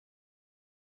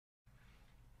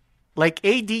like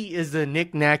AD is the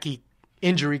knick-knacky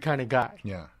injury kind of guy.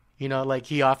 Yeah. You know, like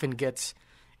he often gets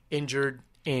injured,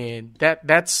 and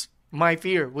that's my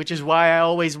fear, which is why I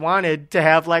always wanted to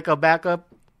have like a backup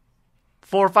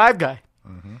 4 or 5 guy.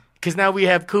 Because now we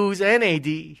have Kuz and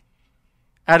AD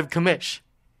out of commish.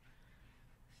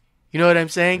 You know what I'm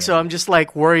saying? Yeah. So I'm just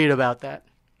like worried about that.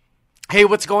 Hey,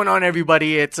 what's going on,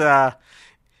 everybody? It's DJ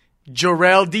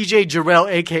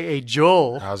Jarrell, a.k.a.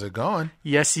 Joel. How's it going?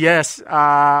 Yes.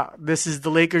 This is the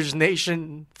Lakers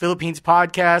Nation Philippines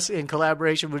podcast in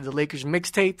collaboration with the Lakers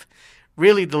Mixtape.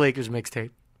 Really, the Lakers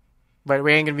Mixtape. But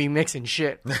we ain't going to be mixing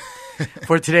shit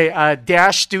for today.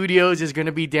 Dash Studios is going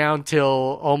to be down till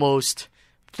almost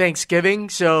Thanksgiving.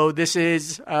 So this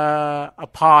is a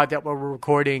pod that we're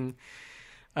recording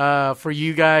for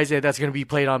you guys. That's going to be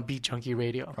played on Beat Junkie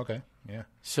Radio. Okay. Yeah.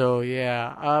 So,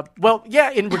 yeah.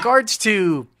 In regards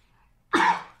to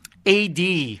AD,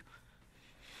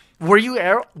 were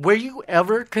you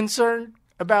ever concerned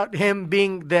about him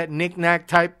being that knick-knack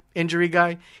type injury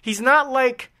guy? He's not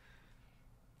like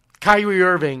Kyrie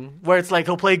Irving, where it's like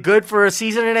he'll play good for a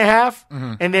season and a half,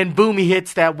 and then boom, he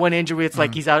hits that one injury. It's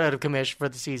like he's out of commission for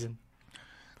the season.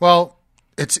 Well,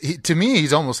 to me,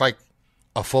 he's almost like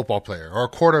a football player or a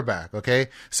quarterback, okay?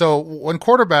 So when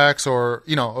quarterbacks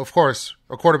of course,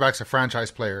 a quarterback's a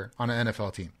franchise player on an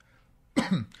NFL team.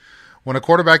 When a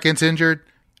quarterback gets injured,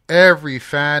 every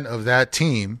fan of that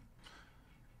team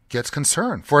gets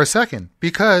concerned for a second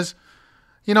because,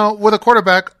 with a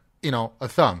quarterback, a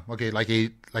thumb, okay, like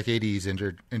AD's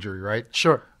injury, right?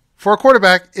 Sure. For a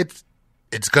quarterback,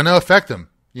 it's going to affect him,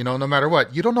 no matter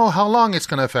what. You don't know how long it's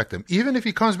going to affect him. Even if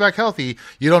he comes back healthy,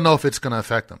 you don't know if it's going to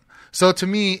affect him. So to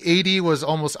me, AD was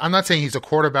almost, I'm not saying he's a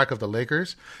quarterback of the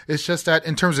Lakers. It's just that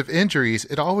in terms of injuries,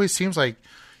 it always seems like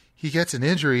he gets an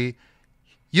injury.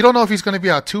 You don't know if he's going to be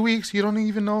out 2 weeks. You don't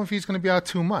even know if he's going to be out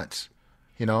 2 months.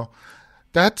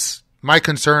 That's my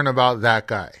concern about that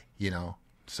guy,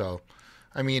 So,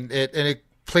 I mean, it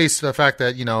plays to the fact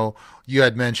that, you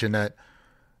had mentioned that,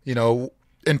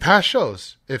 in past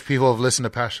shows, if people have listened to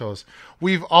past shows,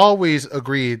 we've always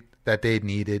agreed that they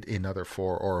needed another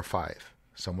 4 or a 5.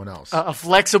 Someone else. A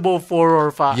flexible 4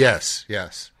 or 5. Yes.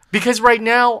 Because right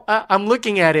now, I'm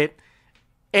looking at it,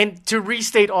 and to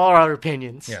restate all our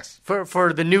opinions, yes,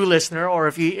 for the new listener, or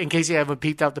in case you haven't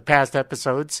peeped out the past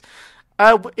episodes,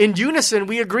 in unison,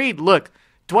 we agreed, look,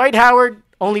 Dwight Howard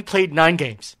only played 9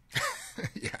 games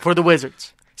for the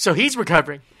Wizards. So he's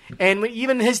recovering. And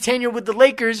even his tenure with the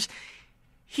Lakers,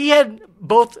 he had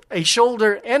both a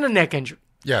shoulder and a neck injury.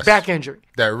 Yes. Back injury.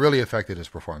 That really affected his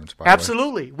performance, by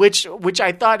Absolutely. Which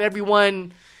I thought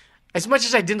everyone, as much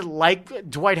as I didn't like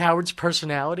Dwight Howard's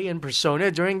personality and persona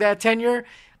during that tenure,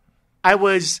 I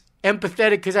was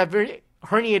empathetic because I have very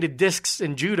herniated discs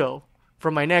in judo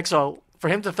from my neck. So for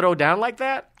him to throw down like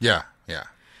that. Yeah.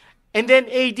 And then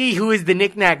AD, who is the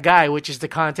knick-knack guy, which is the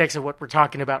context of what we're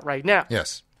talking about right now.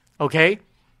 Yes. Okay?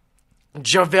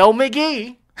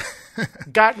 JaVale McGee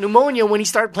got pneumonia when he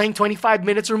started playing 25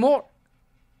 minutes or more.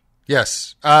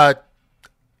 Yes.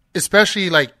 Especially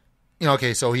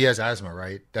so he has asthma,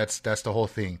 right? That's the whole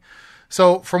thing.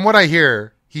 So from what I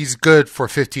hear, he's good for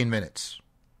 15 minutes.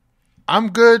 I'm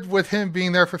good with him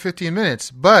being there for 15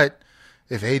 minutes, but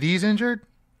if AD's injured,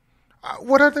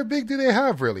 what other big do they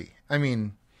have, really? I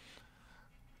mean,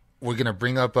 we're going to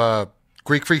bring up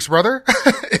Greek Freak's brother?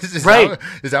 Is right.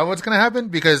 Is that what's going to happen?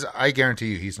 Because I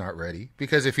guarantee you he's not ready.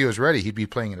 Because if he was ready, he'd be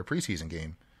playing in a preseason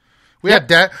game. We had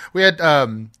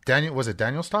Daniel. Was it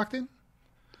Daniel Stockton?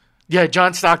 Yeah,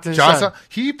 John Stockton's son.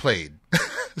 He played.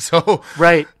 So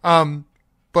right.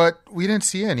 But we didn't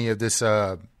see any of this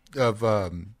of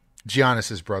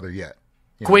Giannis's brother yet.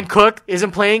 Quinn Cook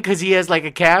isn't playing because he has like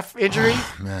a calf injury.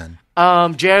 Oh, man.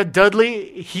 Jared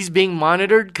Dudley, he's being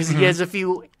monitored because he has a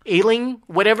few ailing,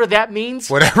 whatever that means.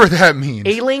 Whatever that means.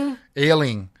 Ailing,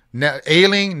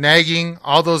 nagging.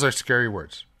 All those are scary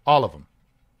words. All of them.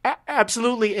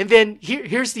 Absolutely. And then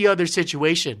here's the other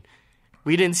situation.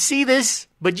 We didn't see this,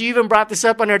 but you even brought this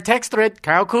up on our text thread.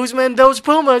 Kyle Kuzma and those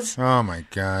Pumas. Oh, my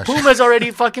gosh. Puma's already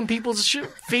fucking people's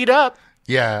feet up.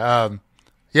 Yeah.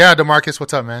 DeMarcus,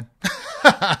 what's up, man?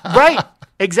 Right.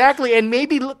 Exactly. And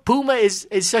maybe Puma is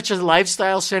such a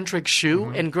lifestyle-centric shoe.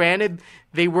 Mm-hmm. And granted,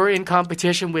 they were in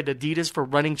competition with Adidas for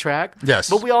running track. Yes.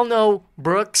 But we all know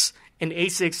Brooks and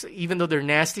Asics, even though they're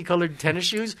nasty colored tennis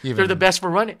shoes, they're the best for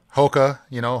running. Hoka,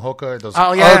 those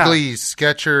ugly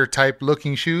Skechers type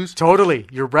looking shoes. Totally,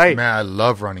 you're right. Man, I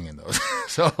love running in those.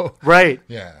 So right,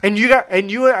 yeah. And you're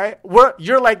like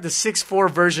the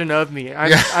 6'4" version of me. I'm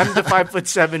the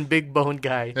 5'7" big bone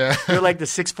guy. Yeah. You're like the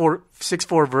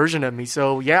 6'4" version of me.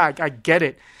 So yeah, I get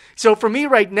it. So for me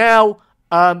right now,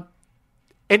 AD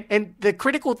And the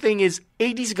critical thing is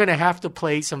AD's going to have to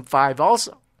play some 5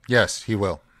 also. Yes, he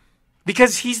will.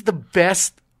 Because he's the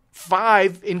best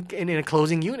 5 in a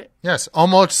closing unit. Yes,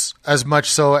 almost as much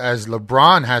so as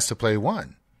LeBron has to play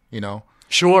 1,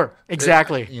 Sure,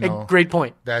 exactly. Great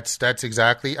point. That's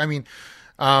exactly. I mean,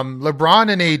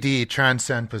 LeBron and AD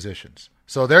transcend positions.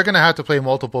 So they're going to have to play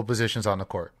multiple positions on the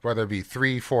court, whether it be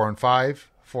 3, 4, and 5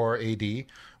 for AD,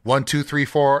 1, 2, 3,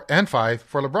 4, and 5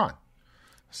 for LeBron.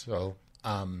 So,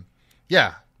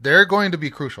 they're going to be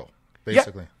crucial,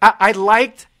 basically. Yeah, I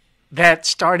liked that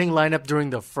starting lineup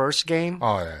during the first game.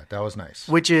 Oh, yeah, that was nice.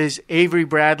 Which is Avery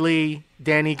Bradley,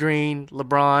 Danny Green,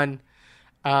 LeBron,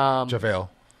 JaVale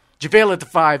at the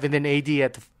 5, and then AD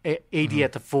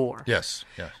at the 4. Yes.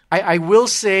 I will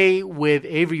say with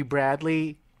Avery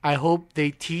Bradley, I hope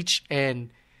they teach and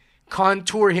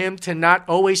contour him to not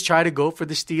always try to go for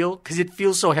the steal because it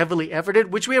feels so heavily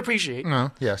efforted, which we appreciate.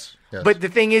 Yes. But the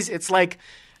thing is, it's like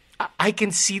I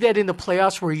can see that in the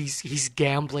playoffs where he's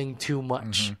gambling too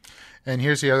much. And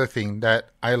here's the other thing that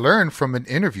I learned from an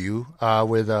interview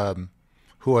with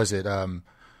who was it?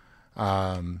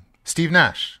 Steve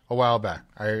Nash a while back.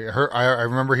 I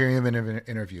remember hearing him in an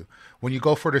interview. When you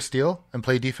go for the steal and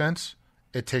play defense,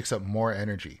 it takes up more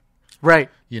energy. Right.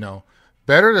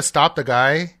 Better to stop the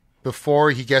guy before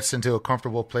he gets into a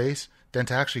comfortable place than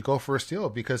to actually go for a steal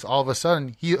because all of a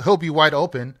sudden he'll be wide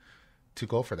open to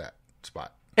go for that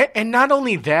spot. And not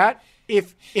only that,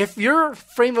 if your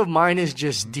frame of mind is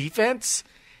just defense,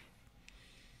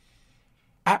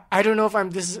 I don't know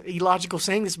if this is illogical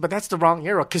saying this, but that's the wrong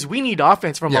era because we need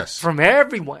offense from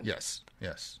everyone. Yes.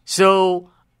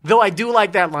 So, though I do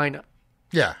like that lineup.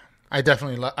 Yeah, I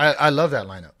definitely I love that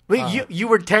lineup. You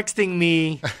were texting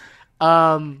me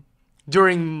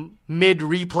during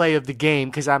mid-replay of the game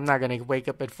because I'm not going to wake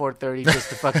up at 4:30 just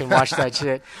to fucking watch that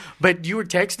shit. But you were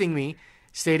texting me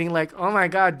stating like, oh, my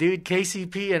God, dude,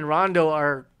 KCP and Rondo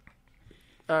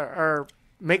are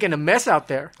making a mess out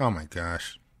there. Oh, my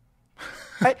gosh.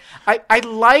 I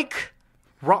like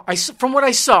from what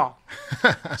I saw.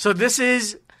 So this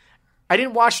is I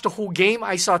didn't watch the whole game.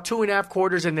 I saw 2.5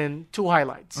 quarters and then 2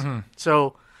 highlights. Mm-hmm.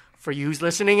 So for you who's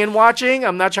listening and watching,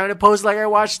 I'm not trying to pose like I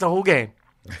watched the whole game.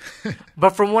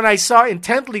 But from what I saw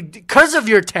intently, because of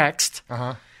your text,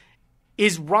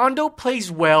 is Rondo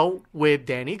plays well with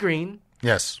Danny Green.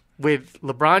 Yes. With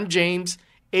LeBron James,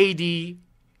 AD,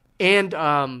 and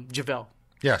JaVale.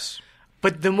 Yes.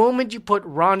 But the moment you put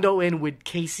Rondo in with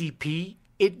KCP,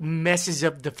 it messes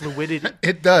up the fluidity.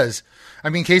 It does. I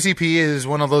mean, KCP is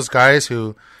one of those guys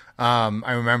who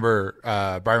I remember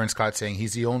Byron Scott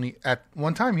saying at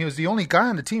one time he was the only guy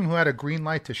on the team who had a green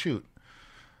light to shoot.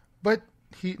 But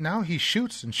now he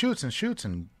shoots and shoots and shoots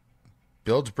and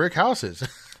builds brick houses.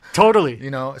 Totally.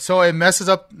 So it messes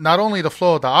up not only the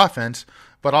flow of the offense,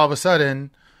 but all of a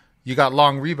sudden you got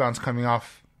long rebounds coming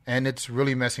off, and it's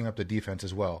really messing up the defense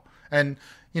as well. And,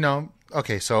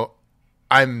 okay, so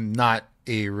I'm not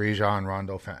a Rajon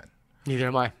Rondo fan. Neither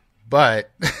am I.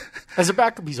 But as a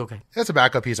backup, he's okay. As a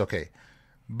backup, he's okay.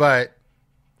 But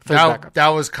that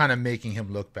was kind of making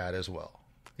him look bad as well.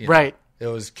 Right. It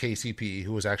was KCP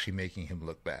who was actually making him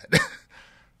look bad.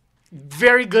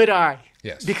 Very good eye.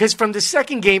 Yes. Because from the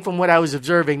second game, from what I was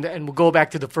observing, and we'll go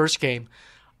back to the first game,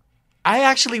 I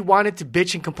actually wanted to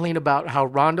bitch and complain about how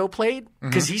Rondo played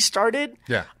because he started.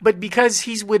 Yeah. But because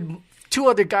he's with 2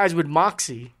 other guys with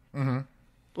moxie,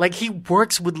 like he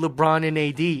works with LeBron and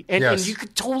AD. And you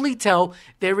could totally tell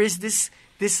there is this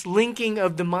linking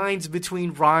of the minds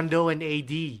between Rondo and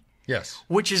AD. Yes.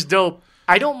 Which is dope.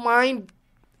 I don't mind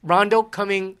Rondo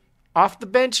coming off the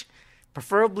bench,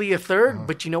 preferably a third.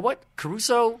 But you know what?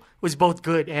 Caruso was both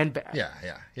good and bad.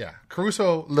 Yeah.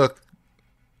 Caruso looked,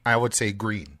 I would say,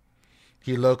 green.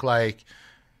 He looked like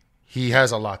he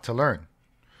has a lot to learn.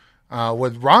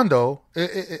 With Rondo,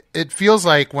 it feels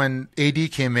like when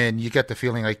AD came in, you get the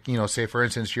feeling like, say, for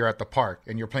instance, you're at the park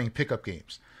and you're playing pickup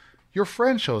games. Your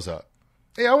friend shows up.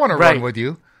 Hey, I want to run with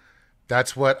you.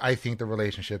 That's what I think the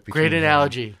relationship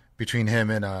between him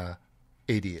and AD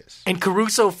is. And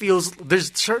Caruso feels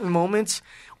there's certain moments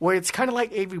where it's kind of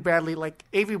like Avery Bradley. Like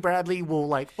Avery Bradley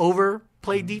will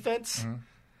overplay defense.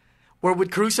 Where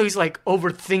with Caruso, he's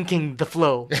overthinking the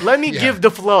flow. Let me give the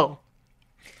flow.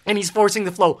 And he's forcing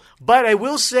the flow. But I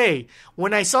will say,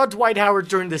 when I saw Dwight Howard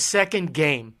during the second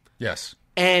game, yes,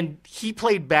 and he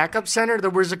played backup center,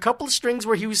 there was a couple of strings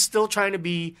where he was still trying to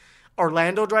be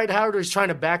Orlando Dwight Howard, or he's trying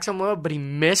to back someone up, but he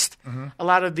missed a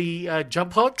lot of the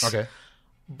jump hooks. Okay.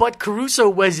 But Caruso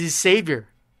was his savior.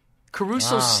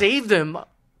 Caruso saved him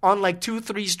on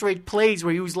 2-3 straight plays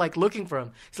where he was looking for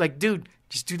him. He's like, dude,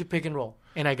 just do the pick and roll.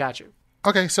 And I got you.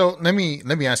 Okay, so let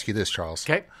me ask you this, Charles.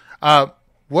 Okay.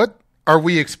 What are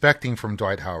we expecting from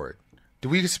Dwight Howard? Do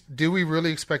we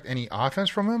really expect any offense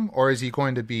from him, or is he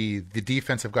going to be the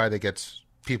defensive guy that gets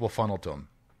people funneled to him?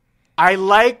 I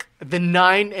like the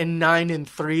 9 and 9 and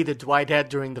 3 that Dwight had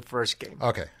during the first game.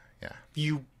 Okay, yeah.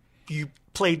 You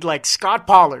played like Scott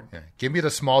Pollard. Yeah. Give me the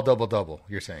small double-double,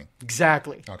 you're saying.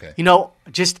 Exactly. Okay.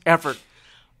 Just effort.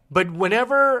 But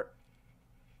whenever,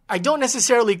 I don't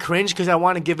necessarily cringe because I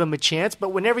want to give him a chance, but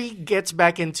whenever he gets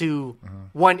back into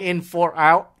 1 in, 4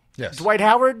 out, yes. Dwight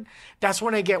Howard, that's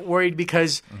when I get worried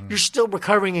because you're still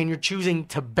recovering and you're choosing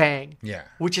to bang,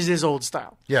 which is his old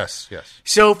style. Yes.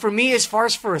 So for me, as far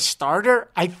as for a starter,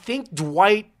 I think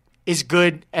Dwight is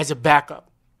good as a backup.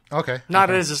 Okay. Not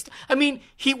as a.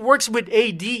 He works with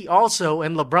AD also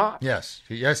and LeBron. Yes,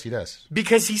 he does.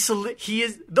 Because he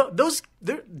is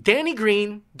Danny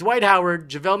Green, Dwight Howard,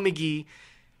 JaVale McGee.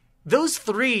 Those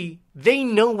three, they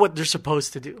know what they're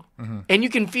supposed to do, and you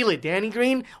can feel it. Danny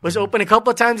Green was open a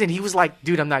couple of times, and he was like,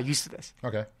 "Dude, I'm not used to this.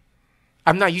 Okay,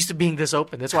 I'm not used to being this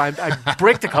open. That's why I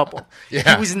bricked a couple.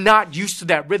 Yeah. He was not used to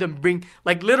that rhythm.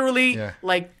 Literally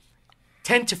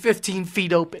 10 to 15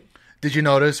 feet open. Did you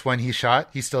notice when he shot,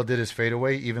 he still did his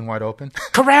fadeaway even wide open?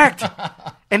 Correct.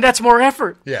 And that's more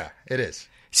effort. Yeah, it is.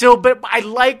 So, but I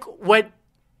like what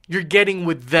you're getting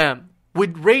with them.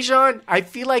 With Rajon, I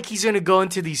feel like he's going to go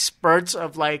into these spurts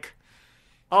of like,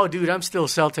 oh, dude, I'm still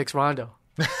Celtics Rondo.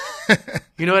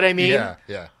 You know what I mean?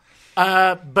 Yeah.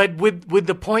 But with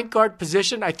the point guard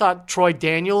position, I thought Troy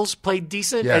Daniels played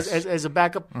decent as a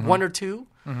backup 1 or 2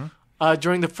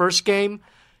 during the first game.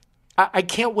 I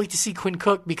can't wait to see Quinn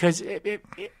Cook because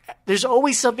there's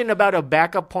always something about a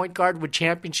backup point guard with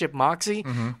championship moxie,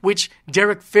 which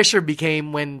Derek Fisher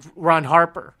became when Ron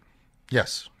Harper.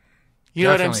 Yes. You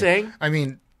know what I'm saying? I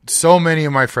mean, so many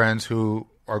of my friends who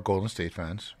are Golden State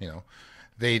fans,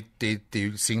 they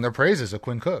sing their praises of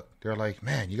Quinn Cook. They're like,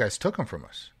 man, you guys took him from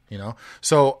us,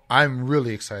 So I'm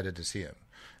really excited to see him.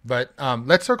 But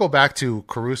let's circle back to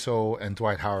Caruso and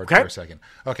Dwight Howard for a second.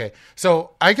 Okay,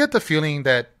 so I get the feeling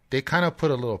that they kind of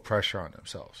put a little pressure on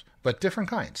themselves, but different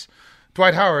kinds.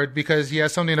 Dwight Howard, because he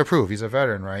has something to prove. He's a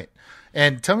veteran, right?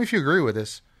 And tell me if you agree with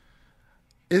this.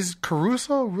 Is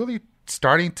Caruso really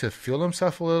starting to feel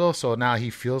himself a little? So now he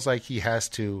feels like he has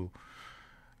to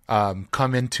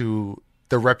come into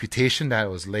the reputation that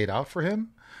was laid out for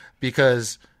him?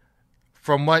 Because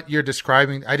from what you're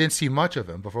describing, I didn't see much of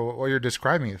him, but for what you're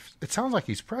describing, it sounds like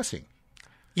he's pressing.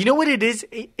 You know what it is?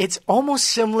 It's almost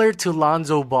similar to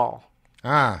Lonzo Ball.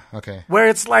 Ah, okay. Where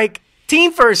it's like,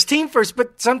 team first,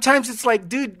 but sometimes it's like,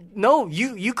 dude, no,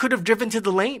 you could have driven to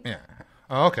the lane. Yeah.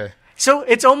 Oh, okay. So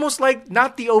it's almost like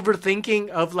not the overthinking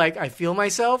of like, I feel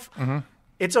myself.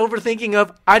 It's overthinking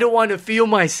of, I don't want to feel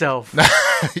myself.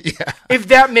 Yeah. If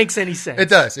that makes any sense. It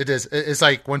does. It is. It's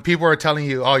like when people are telling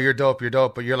you, oh, you're dope,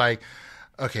 but you're like,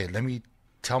 okay, let me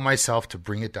tell myself to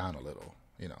bring it down a little,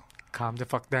 Calm the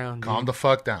fuck down. Dude. Calm the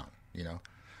fuck down,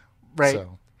 Right.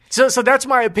 So that's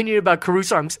my opinion about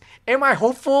Caruso. Am I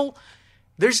hopeful?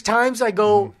 There's times I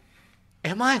go,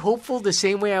 am I hopeful the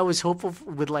same way I was hopeful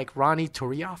with like Ronnie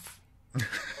Turiaf?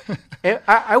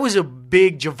 I was a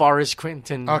big Javaris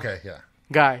Clinton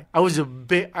guy. I was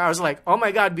like, oh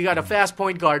my God, we got a fast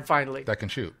point guard finally. That can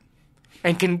shoot.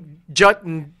 And can jut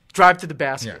and drive to the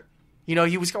basket. Yeah.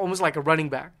 He was almost like a running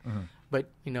back. But,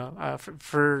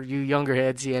 for you younger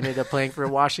heads, he ended up playing for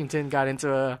Washington, got into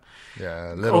a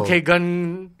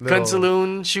gun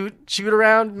saloon shoot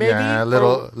around, maybe. Yeah,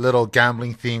 little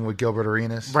gambling thing with Gilbert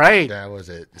Arenas. Right. That was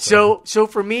it. So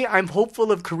for me, I'm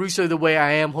hopeful of Caruso the way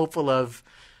I am hopeful of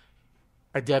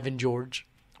a Devin George.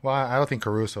 Well, I don't think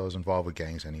Caruso is involved with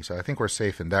gangs any, so I think we're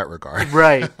safe in that regard.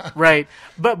 Right.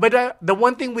 But the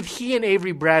one thing with he and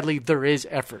Avery Bradley, there is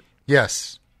effort.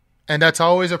 Yes, and that's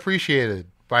always appreciated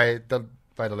by the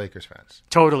Lakers fans.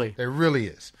 Totally. It really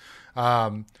is.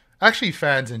 Actually,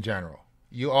 fans in general,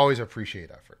 you always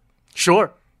appreciate effort.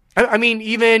 Sure. I mean,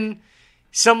 even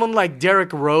someone like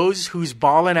Derrick Rose, who's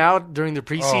balling out during the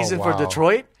preseason for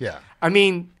Detroit. Yeah. I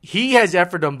mean, he has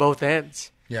effort on both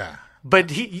ends. Yeah.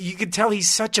 But you can tell he's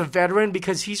such a veteran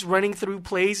because he's running through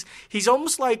plays. He's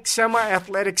almost like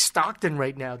semi-athletic Stockton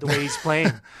right now, the way he's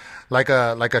playing. Like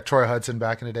a Troy Hudson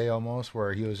back in the day almost,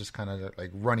 where he was just kind of like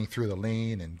running through the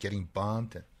lane and getting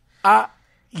bumped.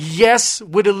 Yes,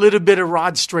 with a little bit of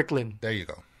Rod Strickland. There you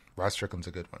go. Rod Strickland's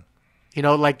a good one.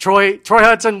 Like Troy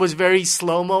Hudson was very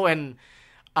slow-mo and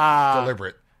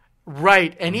deliberate.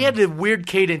 Right, and he had a weird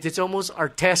cadence. It's almost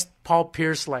Artest Paul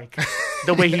Pierce-like,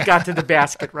 the way he got to the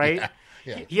basket, right?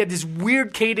 Yeah. He had this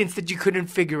weird cadence that you couldn't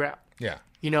figure out. Yeah.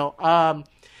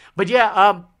 But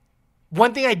yeah,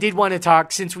 one thing I did want to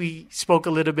talk, since we spoke a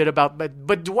little bit about,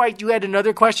 but Dwight, you had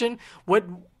another question. What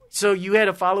So you had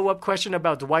a follow-up question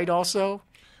about Dwight also?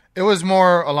 It was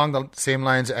more along the same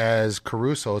lines as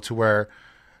Caruso, to where,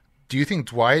 do you think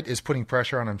Dwight is putting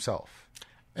pressure on himself?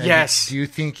 And yes. Do you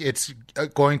think it's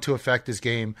going to affect his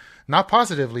game, not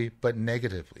positively, but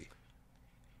negatively?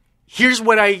 Here's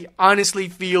what I honestly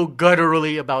feel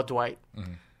gutturally about Dwight.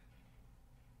 Mm-hmm.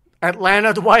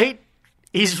 Atlanta Dwight,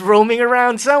 he's roaming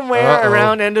around somewhere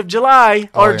around end of July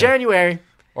or January.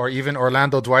 Or even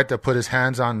Orlando Dwight that put his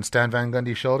hands on Stan Van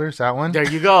Gundy's shoulders, that one? There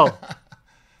you go.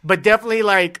 But definitely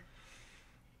like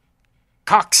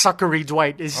cocksuckery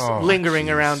Dwight is lingering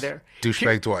around there.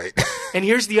 Douchebag Dwight. And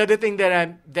here's the other thing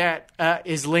that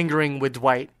is lingering with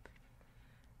Dwight.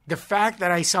 The fact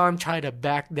that I saw him try to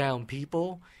back down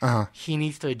people, he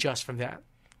needs to adjust from that.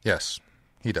 Yes,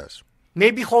 he does.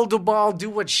 Maybe hold the ball, do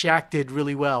what Shaq did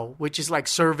really well, which is like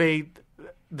survey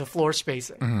the floor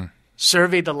spacing,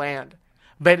 survey the land.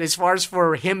 But as far as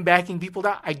for him backing people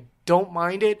down, I don't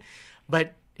mind it.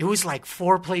 But it was like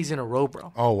 4 plays in a row,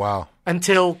 bro. Oh, wow.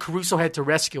 Until Caruso had to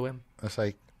rescue him. It's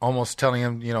like almost telling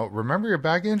him, remember your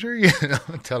back injury?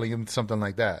 Telling him something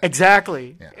like that.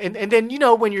 Exactly. Yeah. And then,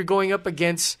 when you're going up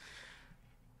against,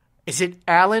 is it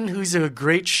Allen, who's a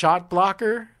great shot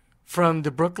blocker from the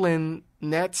Brooklyn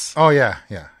Nets? Oh, yeah.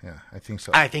 I think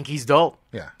so. I think he's dope.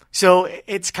 Yeah. So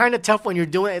it's kind of tough when you're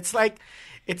doing it. It's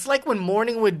like when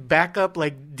Mourning would back up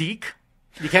like Deke,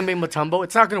 Dikembe Mutombo.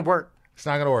 It's not going to work. It's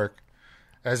not going to work.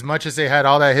 As much as they had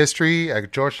all that history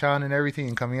at Georgetown and everything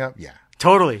and coming up, yeah.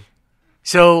 Totally.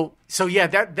 So yeah,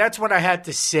 that's what I had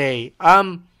to say.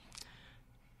 How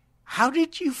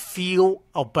did you feel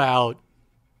about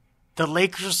the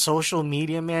Lakers social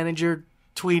media manager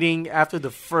tweeting after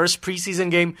the first preseason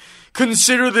game,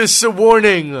 "Consider this a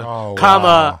warning,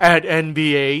 comma, at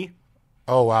NBA"?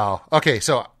 Oh, wow. Okay,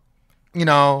 so,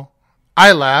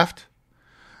 I laughed.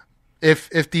 If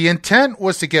the intent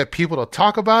was to get people to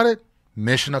talk about it,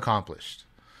 mission accomplished.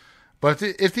 But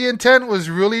if the intent was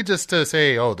really just to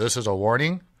say, oh, this is a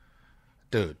warning,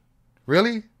 dude,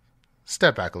 really?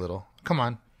 Step back a little. Come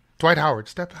on. Dwight Howard,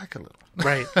 step back a little.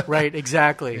 Right,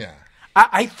 exactly. Yeah.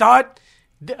 I thought,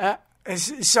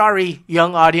 sorry,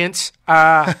 young audience,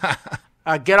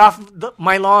 get off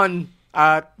my lawn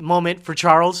moment for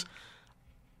Charles.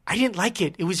 I didn't like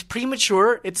it. It was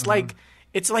premature. It's like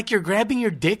you're grabbing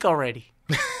your dick already.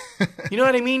 You know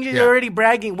what I mean? You're already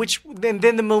bragging. Which then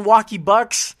the Milwaukee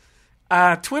Bucks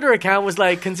Twitter account was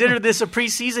like, "Consider this a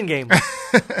preseason game,"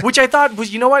 which I thought was,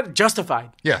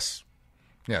 justified. Yes.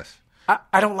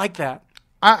 I don't like that.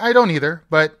 I don't either.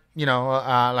 But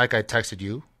like I texted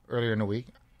you earlier in the week,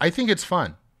 I think it's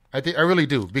fun. I really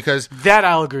do, because that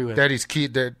I'll agree with. That is key.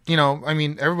 That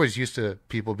everybody's used to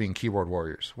people being keyboard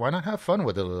warriors. Why not have fun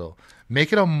with it a little?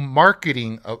 Make it a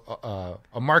marketing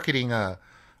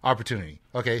opportunity.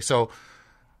 Okay, so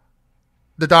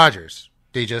the Dodgers,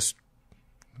 they just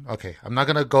I'm not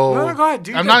gonna go. No, go ahead.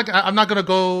 I'm not gonna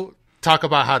go talk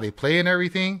about how they play and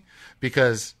everything,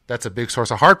 because that's a big source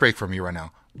of heartbreak for me right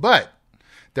now. But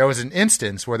there was an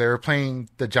instance where they were playing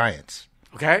the Giants.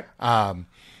 Okay.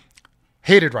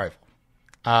 Hated rival.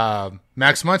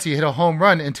 Max Muncy hit a home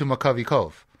run into McCovey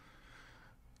Cove.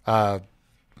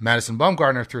 Madison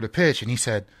Bumgarner threw the pitch, and he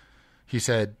said,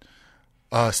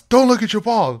 don't look at your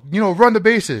ball, run the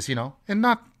bases, and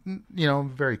not,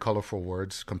 very colorful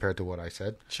words compared to what I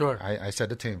said. Sure. I said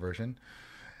the tame version.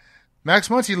 Max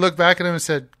Muncy looked back at him and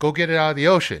said, go get it out of the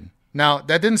ocean. Now,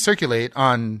 that didn't circulate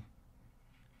on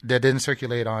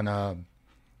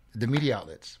the media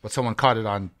outlets, but someone caught it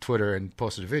on Twitter and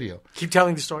posted a video. Keep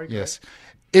telling the story. Yes.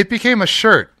 It became a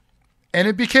shirt, and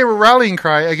it became a rallying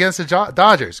cry against the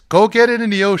Dodgers. Go get it in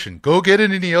the ocean. Go get it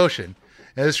in the ocean.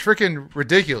 And it's freaking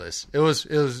ridiculous. It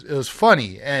was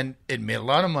funny, and it made a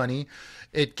lot of money.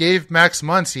 It gave Max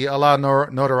Muncy a lot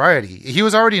of notoriety. He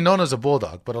was already known as a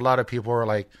Bulldog, but a lot of people were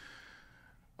like,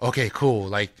 okay, cool.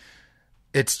 Like,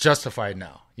 it's justified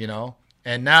now,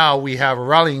 And now we have a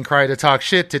rallying cry to talk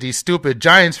shit to these stupid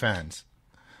Giants fans.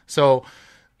 So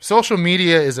social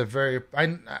media is a very,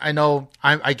 I know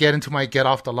I get into my get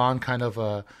off the lawn kind of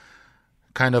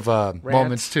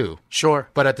moments too. Sure.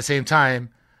 But at the same time,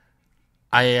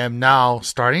 I am now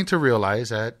starting to realize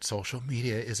that social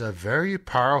media is a very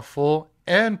powerful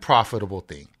and profitable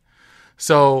thing.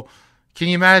 So can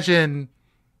you imagine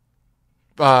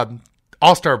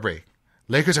All-Star break?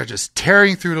 Lakers are just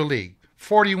tearing through the league.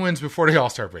 40 wins before the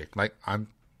All-Star break. Like, I'm,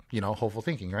 hopeful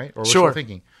thinking, right? Or wishful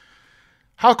thinking.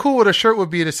 How cool would a shirt would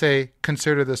be to say,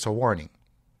 consider this a warning?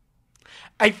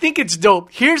 I think it's dope.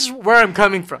 Here's where I'm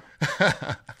coming from.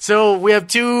 So we have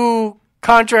two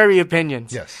contrary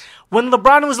opinions. Yes. When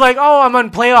LeBron was like, oh, I'm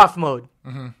on playoff mode.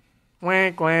 Mm-hmm.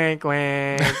 Wank, wank,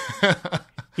 wank.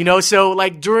 So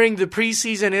like during the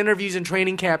preseason interviews and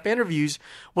training camp interviews,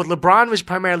 what LeBron was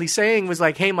primarily saying was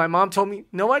like, hey, my mom told me, you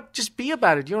know what? Just be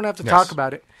about it. You don't have to talk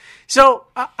about it. So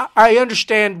I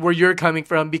understand where you're coming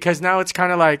from, because now it's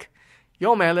kind of like,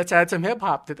 yo, man, let's add some hip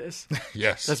hop to this.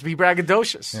 Yes. Let's be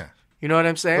braggadocious. Yeah. You know what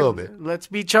I'm saying? A little bit. Let's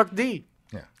be Chuck D.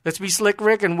 Yeah. Let's be Slick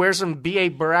Rick and wear some B.A.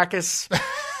 Baracus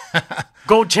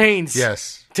gold chains.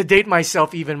 Yes. To date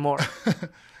myself even more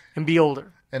and be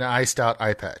older. And an iced out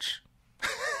eye patch.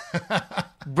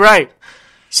 Right.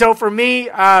 So for me,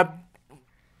 I'd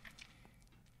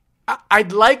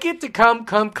like it to come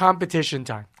competition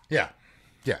time. Yeah.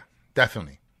 Yeah,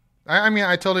 definitely. I mean,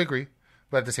 I totally agree.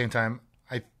 But at the same time,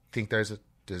 I think there's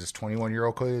this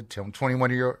 21-year-old kid,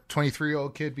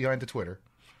 23-year-old kid behind the Twitter.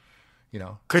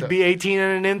 Could be 18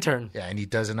 and an intern. Yeah, and he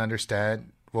doesn't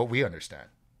understand what we understand.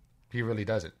 He really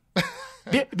doesn't.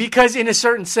 Because in a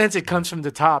certain sense, it comes from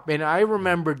the top. And I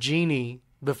remember Jeannie,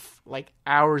 like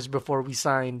hours before we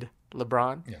signed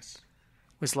LeBron, yes,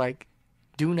 was like,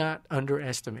 do not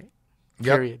underestimate,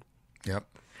 Yep. period. Yep.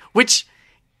 Which,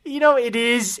 it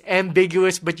is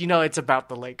ambiguous, but it's about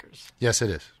the Lakers. Yes, it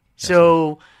is.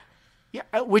 So, yeah,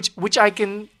 which I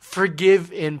can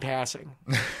forgive in passing.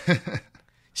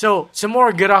 So, some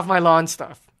more get off my lawn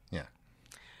stuff. Yeah.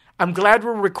 I'm glad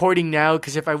we're recording now,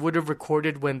 because if I would have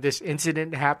recorded when this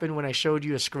incident happened, when I showed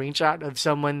you a screenshot of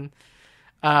someone,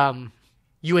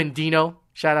 you and Dino,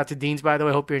 shout out to Deans, by the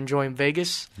way, hope you're enjoying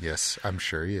Vegas. Yes, I'm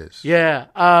sure he is. Yeah.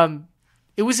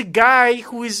 It was a guy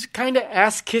who was kind of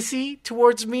ass-kissy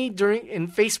towards me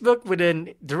in Facebook with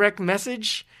a direct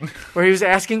message where he was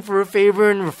asking for a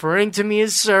favor and referring to me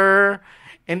as sir.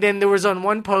 And then there was on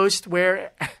one post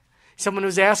where someone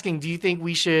was asking, do you think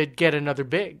we should get another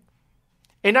big?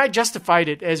 And I justified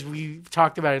it, as we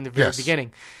talked about in the very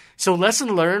beginning. So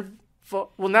lesson learned,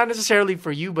 not necessarily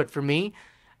for you, but for me,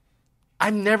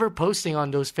 I'm never posting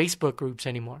on those Facebook groups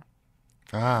anymore.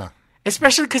 Ah.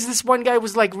 Especially because this one guy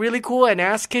was like really cool and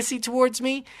ass-kissy towards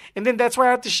me. And then that's why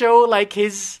I have to show like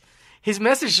his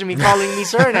message to me calling me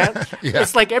sir. Yeah.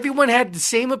 It's like everyone had the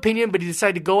same opinion, but he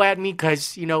decided to go at me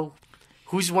because,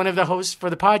 who's one of the hosts for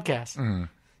the podcast. Mm.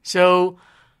 So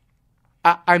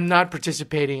I'm not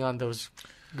participating on those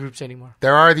groups anymore.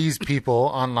 There are these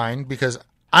people online, because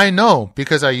I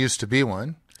used to be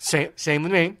one. Same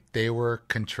with me. They were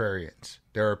contrarians.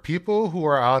 There are people who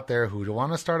are out there who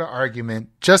want to start an argument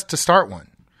just to start one.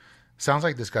 Sounds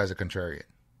like this guy's a contrarian.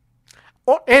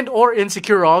 Or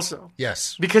insecure also.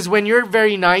 Yes. Because when you're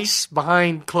very nice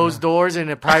behind closed doors in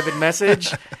a private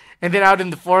message, and then out in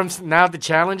the forums now to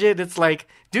challenge it, it's like,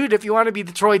 dude, if you want to be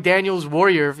the Troy Daniels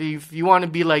warrior, if you want to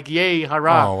be like, yay,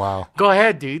 hurrah, oh, wow, go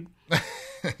ahead, dude.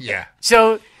 Yeah.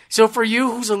 So for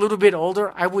you who's a little bit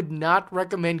older, I would not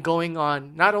recommend going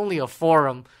on not only a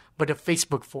forum, but a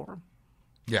Facebook forum.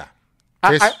 Yeah.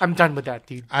 I'm done with that,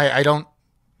 dude. I don't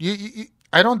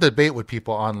I don't debate with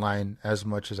people online as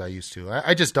much as I used to.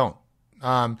 I just don't.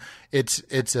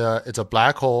 It's a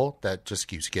black hole that just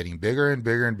keeps getting bigger and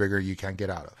bigger and bigger. You can't get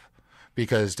out of,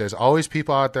 because there's always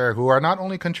people out there who are not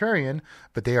only contrarian,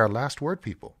 but they are last word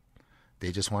people.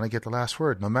 They just want to get the last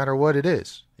word, no matter what it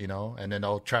is, and then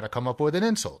they'll try to come up with an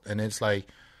insult. And it's like,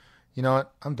 you know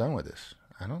what? I'm done with this.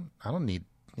 I don't need,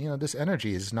 this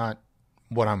energy is not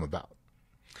what I'm about.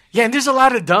 Yeah. And there's a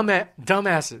lot of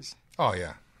dumbasses. Oh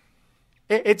yeah.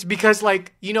 It's because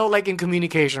like in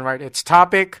communication, right? It's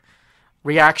topic,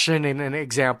 reaction, and an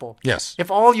example. Yes.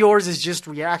 If all yours is just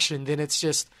reaction, then it's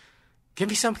just, give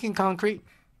me something concrete.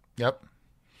 Yep.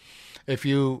 If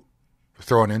you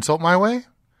throw an insult my way,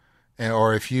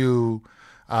 or if you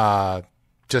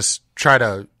just try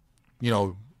to,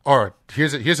 or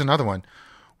here's another one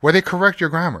where they correct your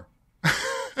grammar.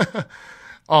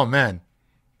 Oh man,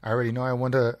 I already know I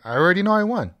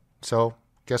won. So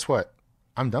guess what?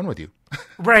 I'm done with you.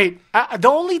 Right. The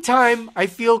only time I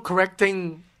feel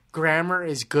correcting grammar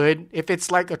is good if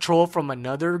it's like a troll from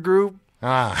another group.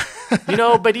 Ah.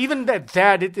 But even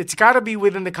it's got to be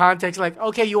within the context. Like,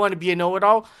 okay, you want to be a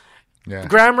know-it-all? Yeah.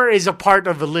 Grammar is a part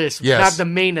of the list, yes, not the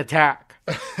main attack.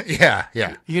 Yeah.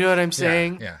 You know what I'm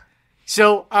saying? Yeah.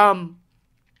 So,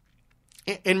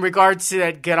 in regards to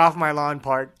that get off my lawn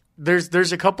part,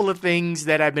 there's a couple of things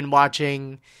that I've been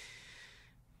watching.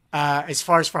 As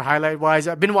far as for highlight wise,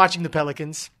 I've been watching the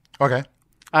Pelicans. Okay.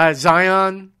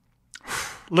 Zion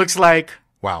looks like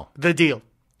the deal.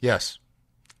 Yes.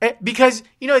 Because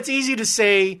it's easy to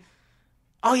say,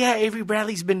 oh yeah, Avery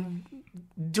Bradley's been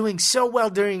doing so well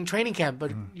during training camp,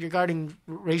 but regarding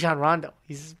Rajon Rondo,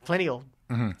 he's plenty old.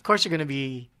 Mm-hmm. Of course, you're going to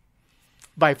be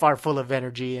by far full of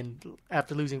energy and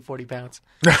after losing 40 pounds.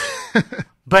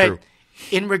 But True.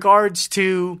 In regards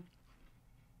to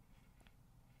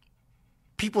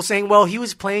people saying, well, he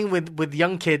was playing with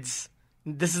young kids.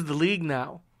 This is the league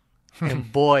now.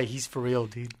 And boy, he's for real,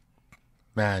 dude.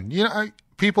 Man,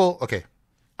 okay,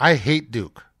 I hate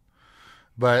Duke,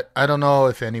 but I don't know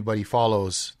if anybody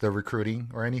follows the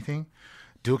recruiting or anything.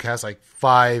 Duke has like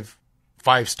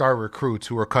five-star recruits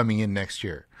who are coming in next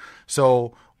year.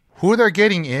 So who they're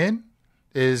getting in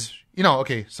is,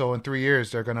 okay, so in 3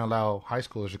 years, they're going to allow high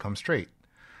schoolers to come straight.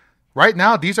 Right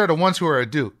now, these are the ones who are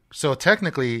at Duke. So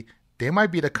technically, they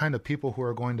might be the kind of people who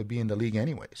are going to be in the league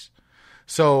anyways.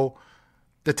 So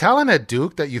the talent at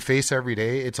Duke that you face every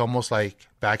day, it's almost like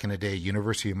back in the day,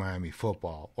 University of Miami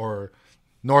football or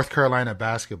North Carolina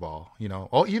basketball,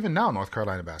 even now North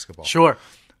Carolina basketball. Sure.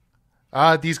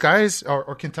 These guys,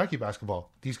 or Kentucky basketball,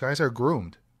 these guys are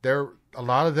groomed. A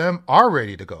lot of them are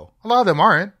ready to go. A lot of them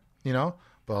aren't,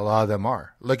 but a lot of them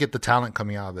are. Look at the talent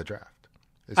coming out of the draft.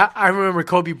 I remember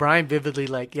Kobe Bryant vividly,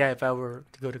 if I were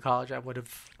to go to college, I would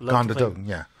have loved to play.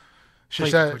 Yeah. Play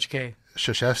for Coach K.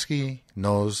 Krzyzewski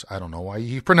knows, I don't know why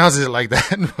he pronounces it like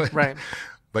that, right?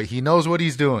 But he knows what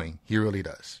he's doing. He really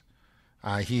does.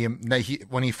 When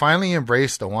he finally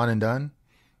embraced the one and done,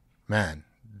 man,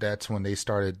 that's when they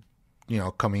started,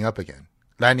 coming up again.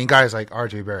 Landing guys like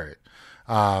R.J. Barrett,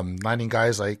 landing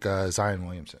guys like Zion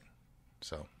Williamson.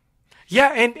 So,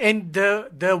 yeah, and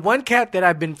the one cat that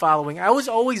I've been following, I was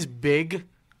always big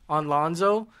on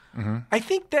Lonzo. Mm-hmm. I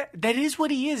think that is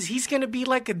what he is. He's going to be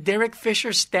like a Derek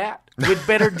Fisher stat with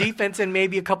better defense and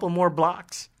maybe a couple more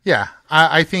blocks. Yeah,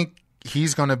 I think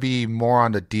he's going to be more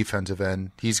on the defensive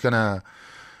end. He's going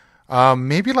to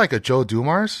maybe like a Joe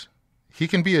Dumars. He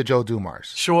can be a Joe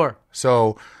Dumars. Sure.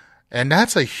 So, and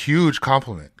that's a huge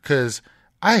compliment because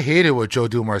I hated what Joe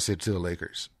Dumars did to the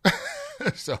Lakers.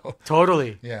 So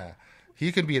totally. Yeah,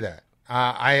 he could be that.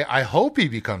 I hope he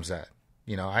becomes that.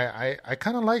 I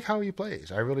kind of like how he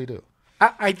plays. I really do.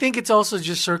 I think it's also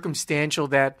just circumstantial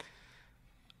that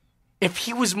if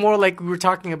he was more like we were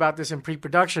talking about this in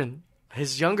pre-production,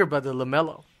 his younger brother,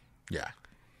 LaMelo. Yeah.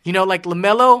 Like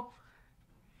LaMelo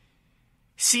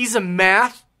sees a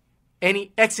math and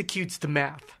he executes the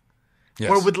math. Yes.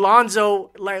 Or with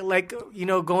Lonzo,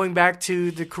 going back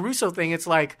to the Caruso thing, it's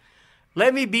like,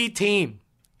 let me be team.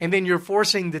 And then you're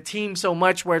forcing the team so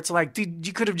much where it's like, dude,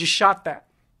 you could have just shot that.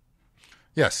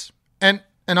 Yes. And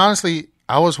honestly,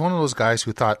 I was one of those guys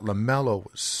who thought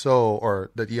LaMelo was or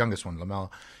the youngest one, LaMelo,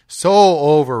 so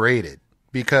overrated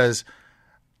because,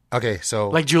 okay, so.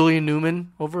 Like Julian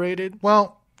Newman, overrated?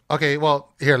 Well,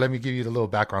 here, let me give you the little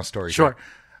background story. Sure. Here.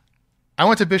 I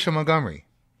went to Bishop Montgomery.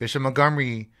 Bishop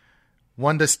Montgomery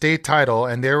won the state title,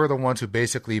 and they were the ones who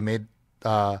basically made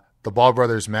the Ball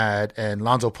brothers mad, and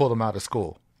Lonzo pulled them out of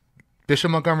school.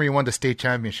 Bishop Montgomery won the state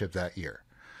championship that year.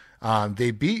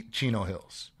 They beat Chino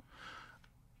Hills.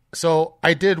 So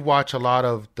I did watch a lot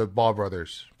of the Ball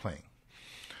brothers playing.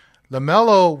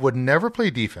 LaMelo would never play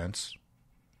defense.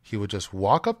 He would just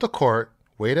walk up the court,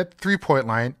 wait at the three-point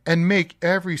line, and make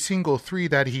every single three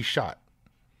that he shot.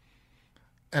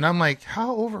 And I'm like,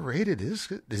 how overrated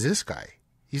is this guy?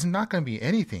 He's not going to be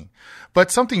anything.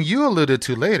 But something you alluded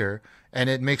to later, and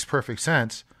it makes perfect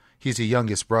sense, he's the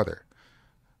youngest brother.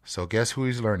 So guess who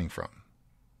he's learning from?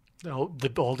 The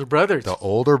older brothers. The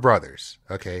older brothers.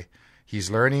 Okay.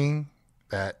 He's learning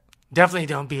that. Definitely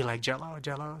don't be like Jello.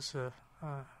 Jello's a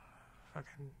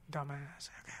fucking dumbass.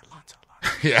 Okay, Lonzo.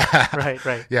 Yeah.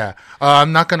 Right. Yeah.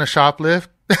 I'm not going to shoplift.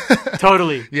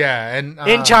 Totally. Yeah. And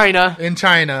in China,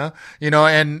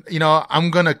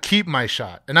 I'm going to keep my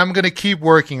shot and I'm going to keep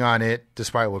working on it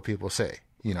despite what people say,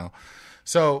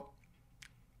 So,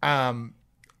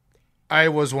 I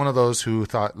was one of those who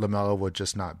thought LaMelo would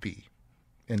just not be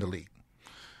in the league.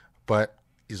 But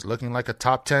he's looking like a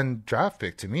top 10 draft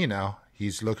pick to me now.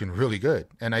 He's looking really good.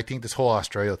 And I think this whole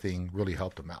Australia thing really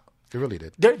helped him out. It really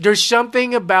did. There's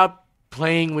something about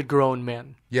playing with grown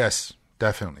men. Yes,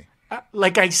 definitely.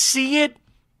 I see it.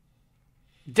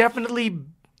 Definitely,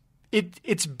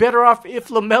 it's better off if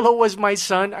LaMelo was my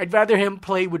son. I'd rather him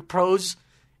play with pros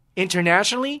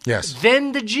internationally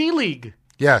than the G League.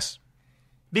 Yes.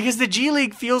 Because the G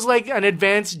League feels like an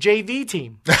advanced JV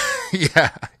team.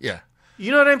 Yeah.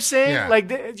 You know what I'm saying?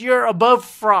 Yeah. You're above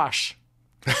Frosh.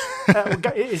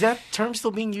 Is that term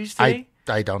still being used today?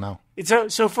 I don't know.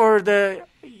 So for the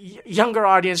younger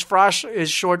audience, Frosh is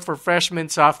short for freshman,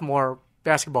 sophomore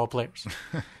basketball players.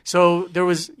 So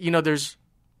there's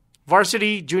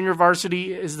varsity, junior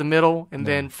varsity is the middle, and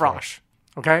then Frosh.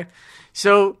 Okay?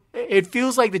 So it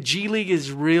feels like the G League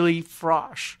is really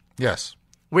Frosh. Yes.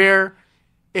 Where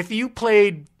if you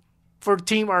played for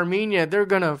Team Armenia, they're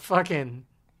going to fucking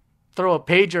throw a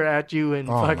pager at you and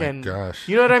fucking... my gosh.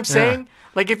 You know what I'm saying? Yeah.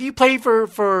 Like if you play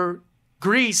for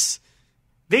Greece,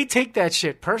 they take that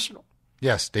shit personal.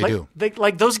 Yes, they do.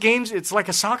 Like those games, it's like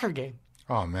a soccer game.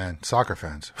 Oh, man. Soccer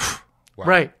fans. Wow.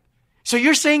 Right. So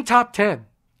you're saying top 10.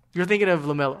 You're thinking of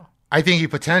LaMelo. I think he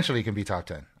potentially can be top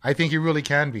 10. I think he really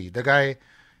can be. The guy,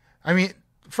 I mean,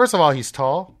 first of all, he's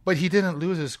tall, but he didn't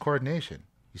lose his coordination.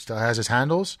 He still has his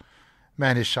handles.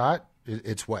 Man, his shot,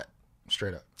 it's wet.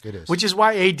 Straight up. It is. Which is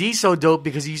why AD's so dope,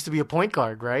 because he used to be a point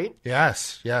guard, right?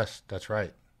 Yes, that's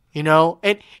right. You know,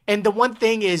 and the one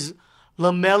thing is,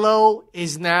 LaMelo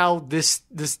is now the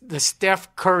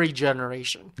Steph Curry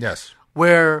generation. Yes.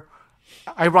 Where,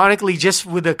 ironically, just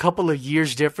with a couple of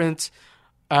years difference,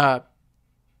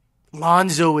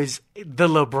 Lonzo is the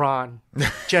LeBron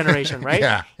generation, right?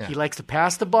 Yeah. He likes to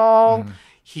pass the ball.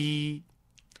 He's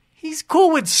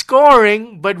cool with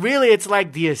scoring, but really it's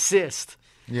like the assist.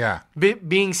 Yeah.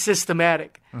 Being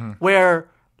systematic. Where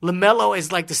LaMelo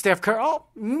is like the Steph Curry. Oh,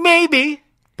 maybe.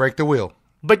 Break the wheel.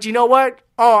 But you know what?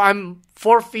 Oh, I'm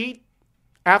 4 feet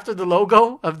after the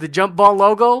logo of the jump ball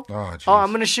logo. Oh, I'm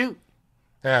going to shoot.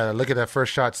 Yeah, look at that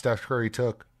first shot Steph Curry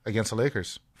took against the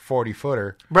Lakers.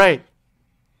 40-footer. Right.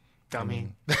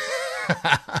 Dummy.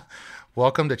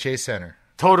 Welcome to Chase Center.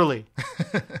 Totally.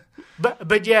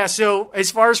 But yeah, so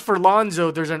as far as for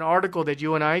Lonzo, there's an article that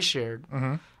you and I shared.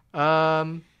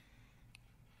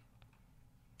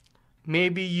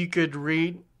 Maybe you could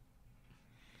read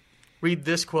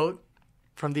this quote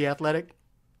from The Athletic.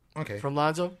 Okay. From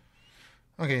Lonzo.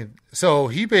 Okay, so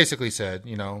he basically said,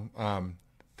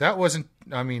 that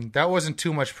wasn't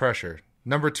too much pressure.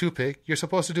 Number 2 pick, you're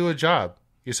supposed to do a job.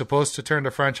 You're supposed to turn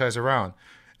the franchise around.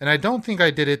 And I don't think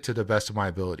I did it to the best of my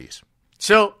abilities.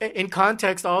 So, in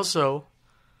context also,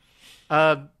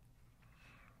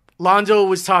 Lonzo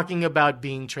was talking about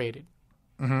being traded.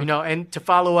 And to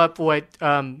follow up what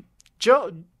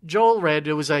Joel read,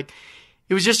 it was like,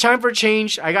 it was just time for a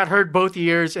change. I got hurt both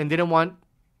years and didn't want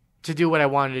to do what I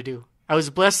wanted to do. I was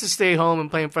blessed to stay home and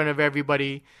play in front of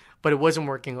everybody, but it wasn't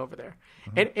working over there.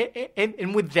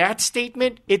 And with that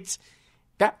statement, it's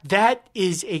that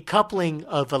is a coupling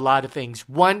of a lot of things.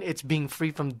 One, it's being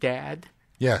free from dad.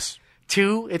 Yes.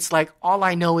 2, it's like all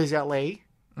I know is LA.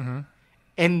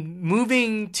 And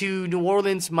moving to New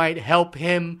Orleans might help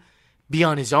him be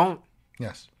on his own.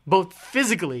 Yes. Both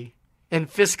physically and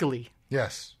fiscally.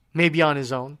 Yes. Maybe on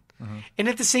his own. And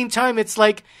at the same time, it's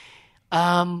like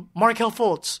Markelle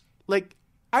Fultz. Like,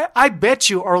 I bet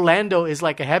you Orlando is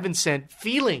like a heaven sent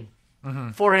feeling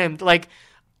for him. Like,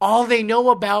 all they know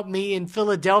about me in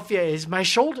Philadelphia is my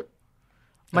shoulder,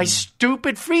 my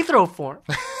stupid free throw form,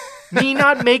 me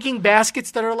not making baskets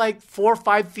that are like 4 or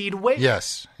 5 feet away.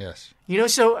 Yes.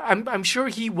 So I'm sure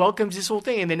he welcomes this whole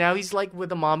thing. And then now he's like with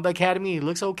the Mamba Academy. He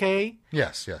looks okay.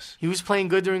 Yes. He was playing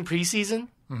good during preseason.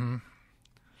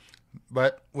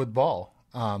 But with Ball,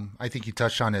 I think you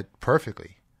touched on it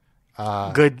perfectly.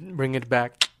 Good, bring it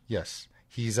back. Yes,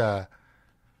 he's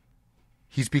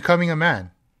becoming a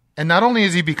man, and not only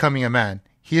is he becoming a man,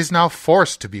 he is now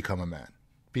forced to become a man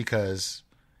because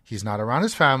he's not around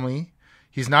his family,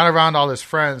 he's not around all his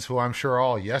friends who I'm sure are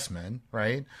all yes men,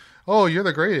 right? Oh, you're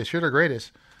the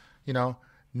greatest.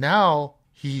 Now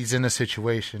he's in a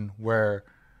situation where,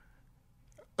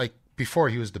 like before,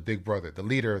 he was the big brother, the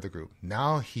leader of the group.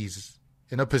 Now he's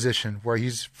in a position where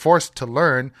he's forced to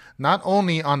learn not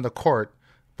only on the court,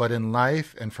 but in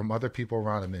life and from other people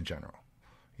around him in general,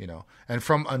 and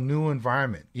from a new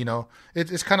environment.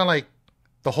 It's kind of like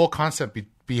the whole concept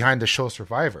behind the show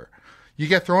Survivor. You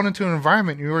get thrown into an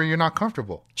environment where you're not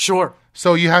comfortable. Sure.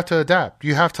 So you have to adapt.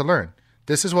 You have to learn.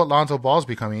 This is what Lonzo Ball's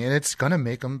becoming, and it's going to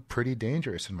make him pretty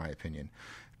dangerous, in my opinion.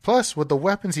 Plus, with the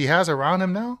weapons he has around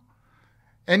him now,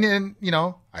 and then,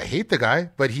 I hate the guy,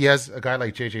 but he has a guy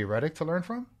like J.J. Redick to learn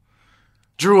from.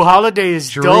 Drew Holiday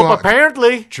is dope,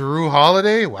 apparently. Drew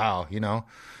Holiday, wow,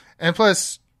 And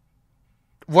plus,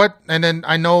 and then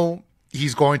I know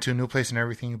he's going to a new place and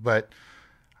everything, but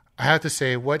I have to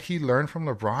say what he learned from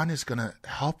LeBron is going to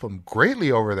help him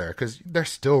greatly over there because they're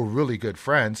still really good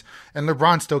friends, and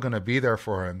LeBron's still going to be there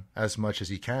for him as much as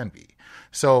he can be.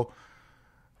 So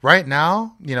right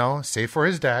now, save for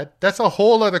his dad, that's a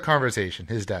whole other conversation,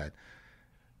 his dad.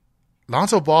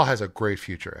 Lonzo Ball has a great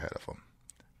future ahead of him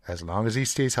as long as he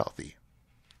stays healthy.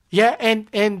 Yeah,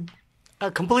 and I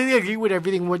completely agree with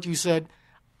everything what you said.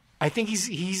 I think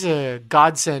he's a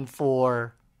godsend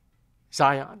for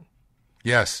Zion.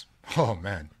 Yes. Oh,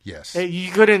 man, yes.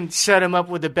 You couldn't set him up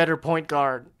with a better point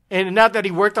guard. And not that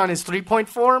he worked on his three-point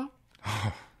form.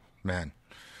 Oh, man.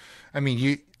 I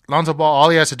mean, Lonzo Ball, all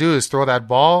he has to do is throw that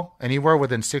ball anywhere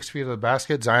within 6 feet of the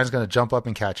basket. Zion's going to jump up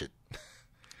and catch it.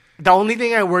 The only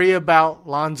thing I worry about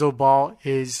Lonzo Ball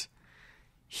is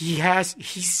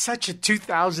He's such a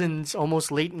 2000s,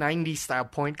 almost late 90s style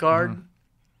point guard.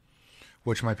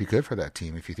 Which might be good for that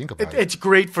team if you think about it. It's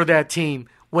great for that team.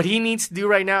 What he needs to do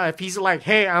right now, if he's like,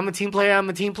 hey, I'm a team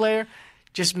player,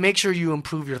 just make sure you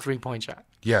improve your 3-point shot.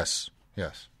 Yes.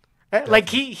 Like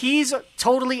he's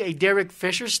totally a Derek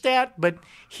Fisher stat, but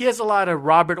he has a lot of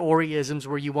Robert Horry-isms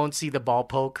where you won't see the ball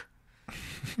poke.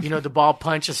 The ball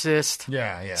punch assist.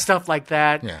 Yeah. Stuff like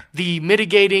that. Yeah. The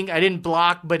mitigating, I didn't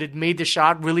block, but it made the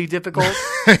shot really difficult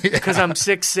because I'm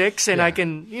 6'6", and I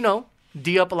can,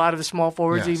 D up a lot of the small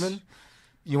forwards even.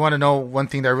 You want to know one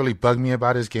thing that really bugged me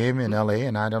about his game in LA,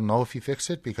 and I don't know if he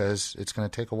fixed it because it's going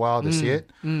to take a while to see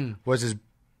it, was his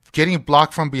getting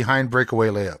blocked from behind breakaway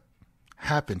layup.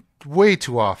 Happened way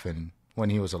too often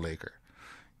when he was a Laker.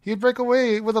 He'd break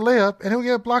away with a layup, and he'll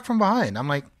get blocked from behind. I'm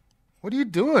like, what are you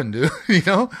doing, dude?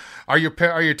 Are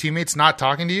your teammates not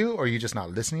talking to you, or are you just not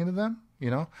listening to them?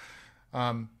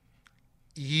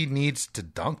 He needs to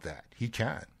dunk that. He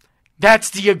can.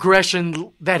 That's the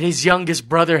aggression that his youngest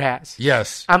brother has.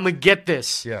 Yes. I'm going to get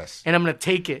this. Yes. And I'm going to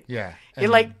take it. Yeah.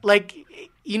 And like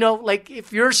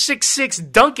if you're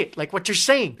 6'6", dunk it, like what you're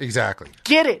saying. Exactly.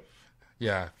 Get it.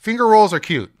 Yeah. Finger rolls are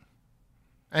cute.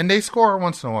 And they score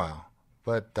once in a while.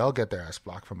 But they'll get their ass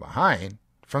blocked from behind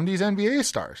from these NBA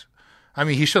stars. I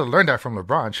mean, he should have learned that from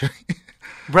LeBron, shouldn't he?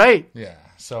 Right. Yeah.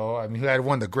 So, I mean, he had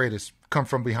one of the greatest come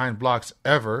from behind blocks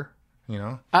ever,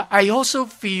 I also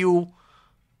feel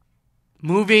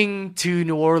moving to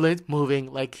New Orleans,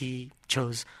 like he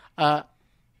chose,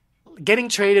 getting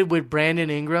traded with Brandon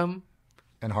Ingram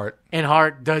and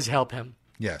Hart does help him.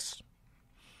 Yes.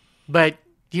 But,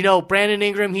 Brandon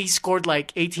Ingram, he scored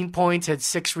like 18 points, had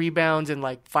 6 rebounds, and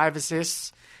like 5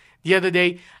 assists the other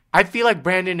day. I feel like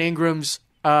Brandon Ingram's,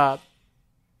 what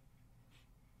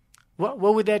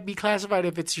would that be classified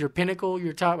if it's your pinnacle,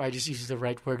 your top? I just use the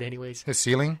right word anyways. His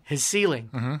ceiling? His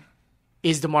ceiling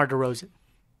is DeMar DeRozan.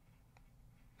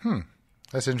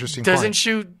 That's an interesting Doesn't point.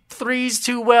 shoot threes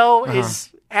too well, is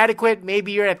adequate.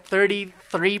 Maybe you're at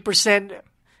 33%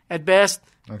 at best.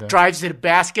 Okay. Drives to the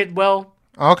basket well.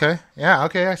 Okay. Yeah,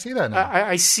 okay. I see that now.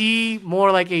 I see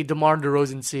more like a DeMar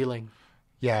DeRozan ceiling.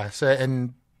 Yeah,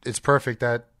 and it's perfect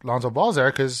that Lonzo Ball's there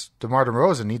because DeMar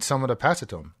DeRozan needs someone to pass it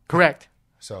to him. Correct.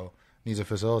 So needs a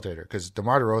facilitator because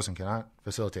DeMar DeRozan cannot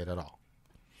facilitate at all.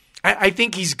 I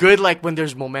think he's good like when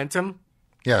there's momentum.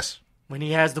 Yes. When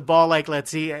he has the ball, like,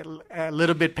 let's see, a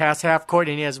little bit past half court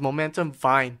and he has momentum,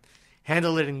 fine.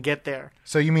 Handle it and get there.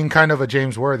 So you mean kind of a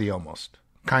James Worthy almost?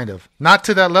 Kind of. Not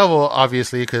to that level,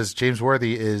 obviously, because James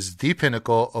Worthy is the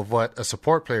pinnacle of what a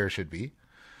support player should be.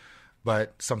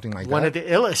 But something like One that. of the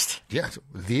illest. Yeah,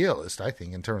 the illest, I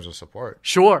think, in terms of support.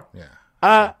 Sure.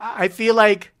 Yeah. I feel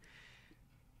like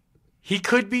he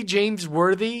could be James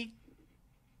Worthy.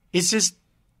 It's just,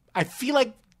 I feel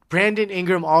like Brandon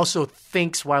Ingram also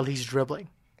thinks while he's dribbling.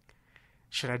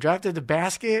 Should I drive to the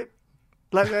basket?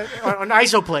 On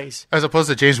ISO plays. As opposed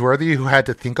to James Worthy, who had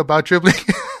to think about dribbling.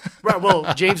 Right.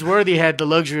 Well, James Worthy had the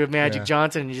luxury of Magic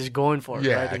Johnson and just going for it,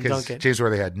 Yeah, right? And dunk because it. James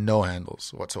Worthy had no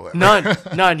handles whatsoever.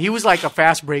 None. He was like a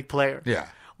fast break player. Yeah.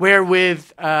 Where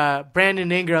with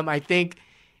Brandon Ingram, I think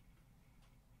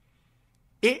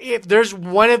if there's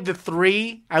one of the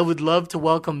three I would love to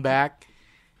welcome back,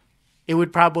 it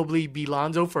would probably be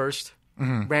Lonzo first,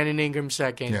 Brandon Ingram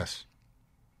second. Yes.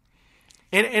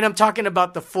 And I'm talking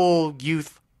about the full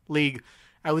youth league.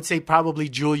 I would say probably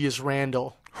Julius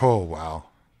Randle. Oh, wow.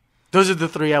 Those are the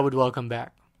three I would welcome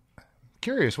back.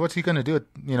 Curious, what's he going to do,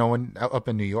 when up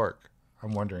in New York?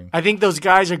 I'm wondering. I think those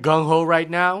guys are gung-ho right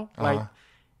now. Like,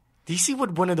 do you see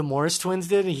what one of the Morris twins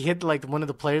did? He hit like one of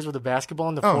the players with a basketball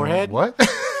in the forehead. What?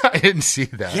 I didn't see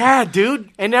that. Yeah, dude.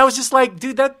 And I was just like,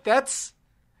 dude, that's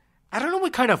I don't know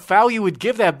what kind of foul you would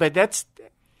give that, but that's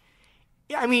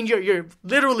I mean, you're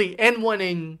literally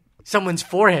N1ing someone's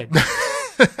forehead.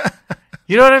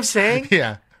 You know what I'm saying?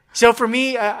 Yeah. So for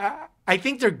me, I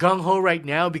think they're gung-ho right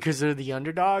now because they're the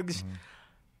underdogs.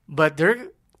 But They're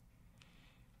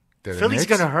the Philly's Knicks?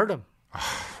 going to hurt them.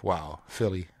 Wow,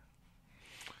 Philly.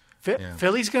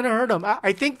 Philly's going to hurt them.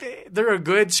 I think they're a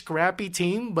good, scrappy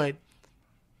team, but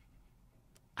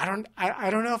I don't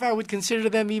know if I would consider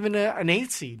them even an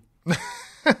 8th seed.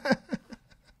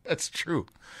 That's true.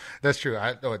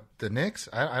 The Knicks,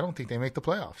 I don't think they make the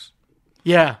playoffs.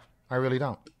 Yeah. I really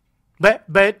don't.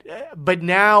 But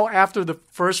now after the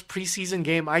first preseason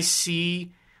game, I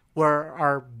see where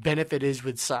our benefit is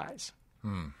with size.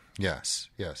 Yes.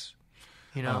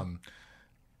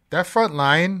 That front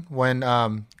line when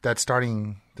the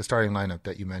starting lineup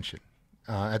that you mentioned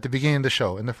at the beginning of the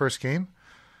show in the first game,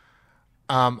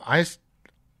 I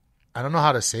don't know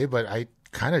how to say, but I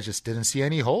kind of just didn't see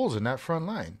any holes in that front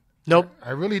line. Nope.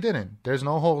 I really didn't. There's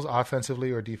no holes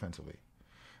offensively or defensively.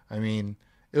 I mean,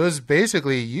 it was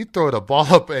basically you throw the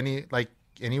ball up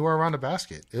anywhere around the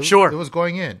basket. It was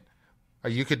going in.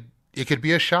 It could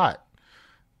be a shot.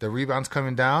 The rebound's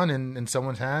coming down in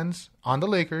someone's hands on the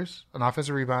Lakers, an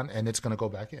offensive rebound, and it's going to go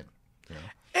back in. You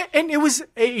know? And it was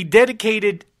a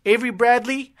dedicated Avery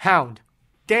Bradley, hound.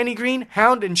 Danny Green,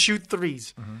 hound and shoot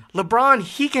threes. Mm-hmm. LeBron,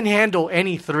 he can handle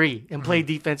any three and play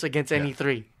defense against any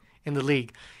three in the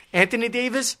league. Anthony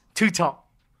Davis, too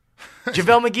tall.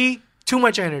 JaVale McGee, too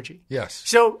much energy. Yes.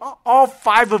 So all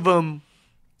five of them,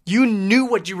 you knew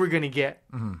what you were going to get,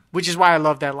 which is why I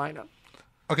love that lineup.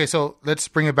 Okay, so let's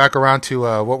bring it back around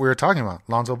to what we were talking about,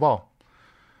 Lonzo Ball.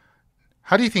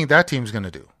 How do you think that team's going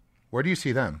to do? Where do you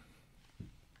see them?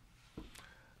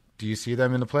 Do you see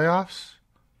them in the playoffs?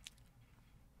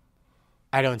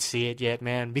 I don't see it yet,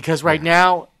 man. Because right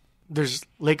now, there's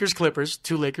Lakers-Clippers,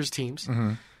 two Lakers teams.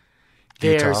 Mm-hmm.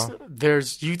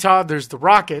 There's Utah. There's the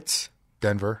Rockets.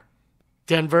 Denver.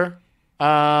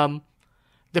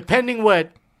 Depending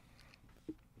what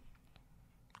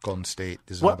Golden State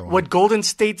is another one. What Golden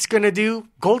State's going to do,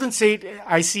 Golden State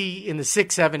I see in the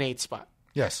 6, 7, 8 spot.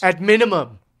 Yes. At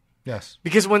minimum. Yes.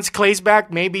 Because once Clay's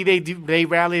back, maybe they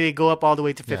rally, they go up all the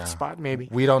way to 5th spot, maybe.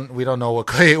 We don't know what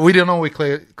Clay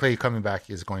coming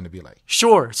back is going to be like.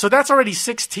 Sure. So that's already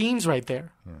 6 teams right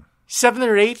there. 7th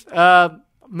or 8th,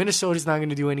 Minnesota's not going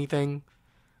to do anything.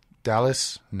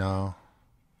 Dallas? No.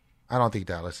 I don't think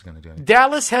Dallas is going to do anything.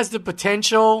 Dallas has the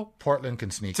potential Portland can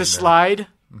sneak to slide.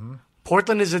 Mm-hmm.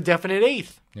 Portland is a definite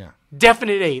 8th. Yeah.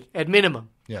 Definite 8th at minimum.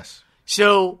 Yes.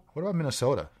 So what about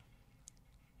Minnesota?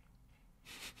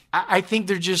 I think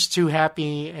they're just too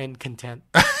happy and content.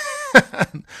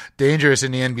 Dangerous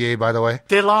in the NBA, by the way.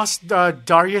 They lost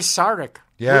Darius Saric.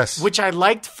 Yes. Which I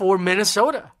liked for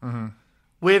Minnesota. Mm-hmm.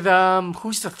 With,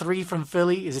 who's the 3 from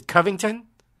Philly? Is it Covington?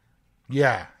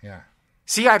 Yeah.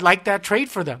 See, I'd like that trade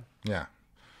for them. Yeah.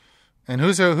 And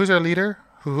who's their leader?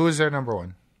 Who is their number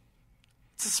one?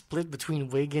 It's a split between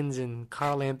Wiggins and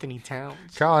Karl Anthony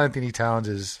Towns. Karl Anthony Towns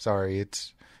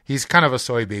he's kind of a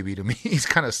soy baby to me. He's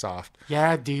kind of soft.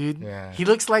 Yeah, dude. Yeah. He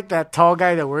looks like that tall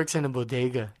guy that works in a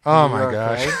bodega. Oh, my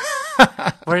gosh.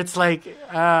 Right? Where it's like,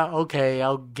 okay,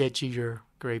 I'll get you your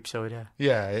grape soda.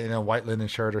 Yeah, in a white linen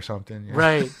shirt or something. Yeah.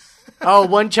 Right. Oh,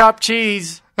 one chopped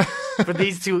cheese for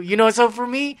these two. So for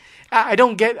me, I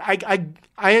don't get,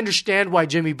 I understand why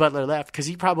Jimmy Butler left because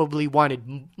he probably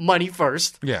wanted money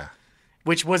first. Yeah.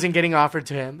 Which wasn't getting offered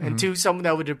to him. And 2, someone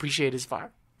that would appreciate his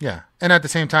fire. Yeah. And at the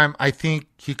same time, I think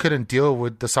he couldn't deal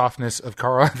with the softness of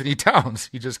Karl Anthony Towns.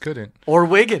 He just couldn't. Or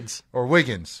Wiggins. Oh,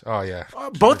 yeah.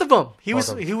 Both of them.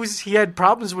 He had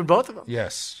problems with both of them.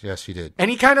 Yes, he did.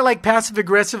 And he kind of like passive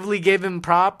aggressively gave him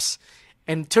props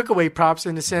and took away props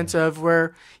in the sense of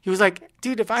where he was like,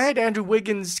 dude, if I had Andrew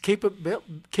Wiggins'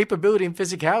 capability and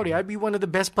physicality, I'd be one of the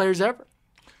best players ever.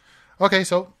 Okay,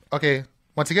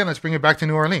 once again, let's bring it back to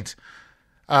New Orleans.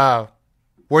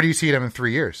 Where do you see them in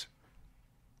 3 years?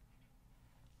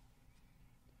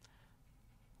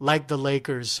 Like the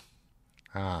Lakers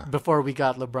before we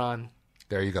got LeBron.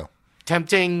 There you go.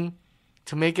 Tempting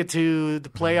to make it to the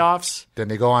playoffs. Then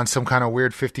they go on some kind of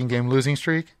weird 15-game losing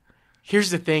streak.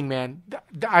 Here's the thing, man.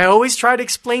 I always try to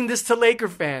explain this to Laker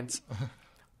fans.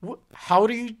 How old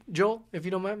are you, Joel, if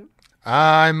you don't mind?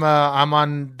 I'm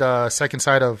on the second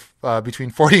side of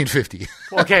between 40 and 50.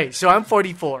 Okay, so I'm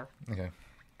 44. Okay.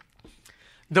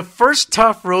 The first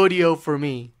tough rodeo for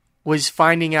me was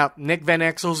finding out Nick Van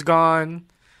Exel's gone,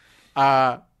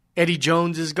 Eddie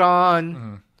Jones is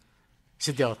gone,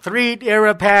 Sedell Threatt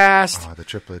era passed. Oh, the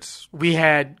triplets. We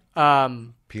had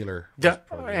Peeler,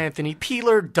 Anthony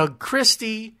Peeler, Doug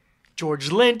Christie,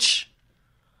 George Lynch.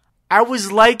 I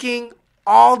was liking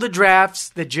all the drafts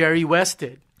that Jerry West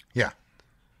did. Yeah.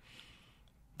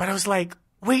 But I was like,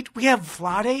 wait, we have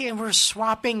Vlade and we're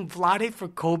swapping Vlade for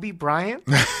Kobe Bryant?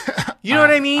 You know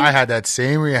what I mean? I had that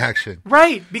same reaction.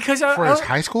 Right. Because for his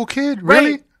high school kid?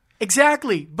 Really? Right,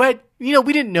 exactly. But, we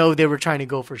didn't know they were trying to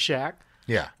go for Shaq.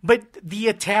 Yeah. But the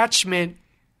attachment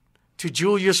to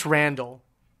Julius Randle,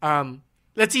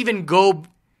 let's even go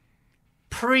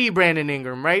pre-Brandon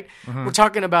Ingram, right? Mm-hmm. We're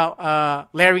talking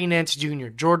about Larry Nance Jr.,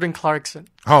 Jordan Clarkson.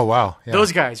 Oh, wow. Yeah.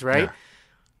 Those guys, right? Yeah.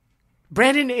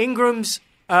 Brandon Ingram's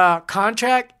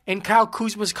contract and Kyle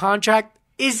Kuzma's contract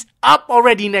is up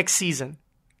already next season.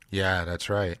 Yeah, that's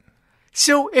right.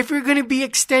 So if you're going to be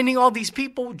extending all these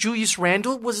people, Julius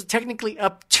Randle was technically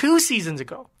up 2 seasons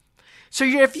ago. So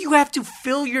if you have to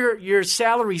fill your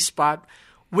salary spot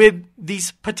with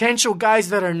these potential guys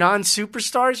that are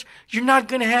non-superstars, you're not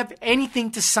going to have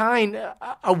anything to sign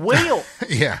a whale.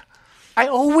 Yeah. I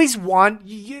always want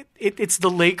it's the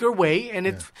Laker way, and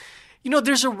it's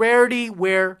there's a rarity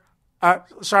where.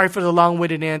 Sorry for the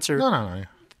long-winded answer. No.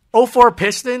 04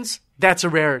 Pistons, that's a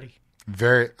rarity.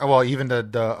 Very well. Even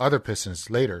the other Pistons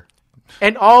later,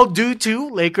 and all due to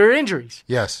Laker injuries.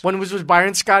 Yes. One was with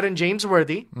Byron Scott and James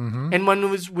Worthy, and one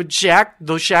was with Shaq,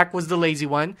 though Shaq was the lazy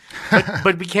one.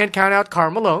 But we can't count out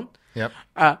Karl Malone. Yep.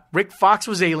 Rick Fox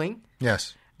was ailing.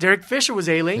 Yes. Derek Fisher was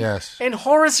ailing. Yes. And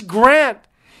Horace Grant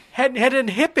had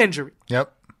a hip injury.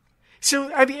 Yep.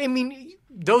 So I mean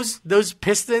those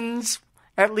Pistons,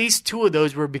 at least two of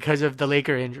those were because of the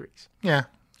Laker injuries. Yeah.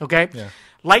 Okay? Yeah.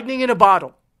 Lightning in a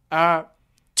bottle.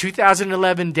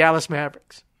 2011 Dallas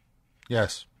Mavericks.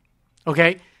 Yes.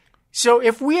 Okay? So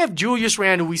if we have Julius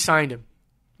Randle, we signed him.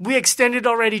 We extended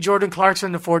already Jordan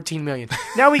Clarkson to $14 million.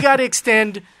 Now we got to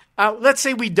extend. Let's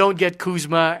say we don't get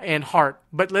Kuzma and Hart,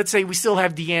 but let's say we still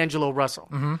have D'Angelo Russell.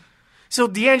 Mm-hmm. So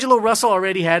D'Angelo Russell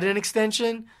already had an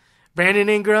extension. Brandon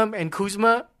Ingram and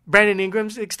Kuzma. Brandon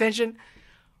Ingram's extension.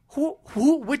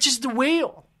 Which is the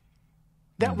whale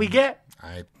that we get?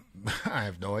 I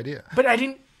have no idea. But I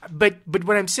didn't. But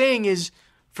what I'm saying is,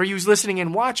 for you listening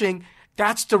and watching,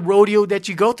 that's the rodeo that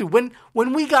you go through.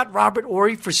 When we got Robert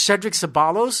Horry for Cedric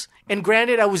Ceballos, and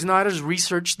granted, I was not as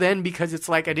researched then because it's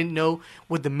like I didn't know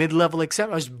what the mid-level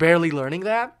accept. I was barely learning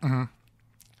that. Mm-hmm.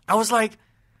 I was like,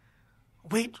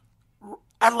 wait,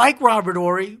 I like Robert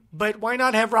Horry, but why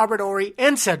not have Robert Horry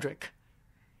and Cedric?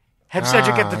 Have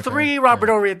Cedric at the 3, Robert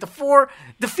Horry at the 4.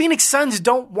 The Phoenix Suns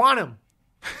don't want him.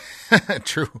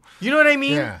 True. You know what I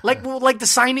mean? Yeah, like the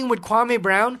signing with Kwame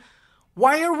Brown.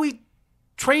 Why are we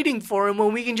trading for him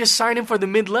when we can just sign him for the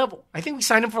mid-level? I think we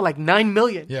signed him for like $9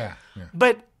 million. Yeah.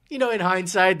 But, in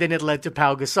hindsight, then it led to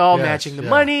Pau Gasol matching the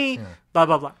money, blah,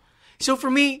 blah, blah. So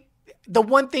for me, the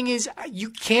one thing is you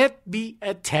can't be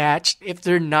attached if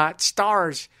they're not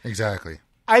stars. Exactly.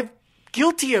 I'm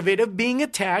guilty of it, of being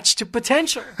attached to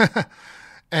potential.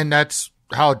 And that's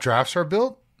how drafts are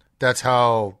built. That's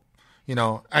how...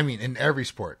 in every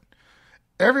sport,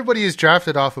 everybody is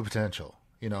drafted off of potential,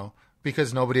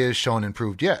 because nobody has shown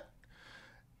improved yet.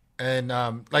 And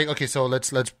so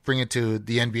let's bring it to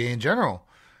the NBA in general.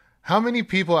 How many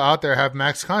people out there have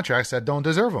max contracts that don't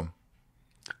deserve them?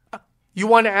 You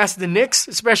want to ask the Knicks,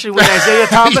 especially when Isaiah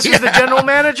Thomas was the general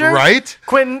manager? Right?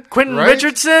 Quentin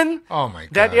Richardson? Oh, my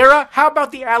God. That era? How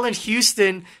about the Allen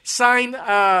Houston sign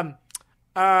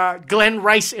Glenn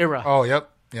Rice era? Oh, yep.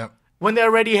 When they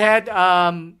already had,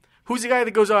 who's the guy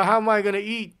that goes, how am I going to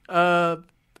eat?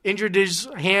 Injured his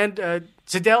hand,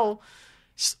 Latrell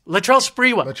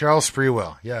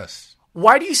Sprewell, yes.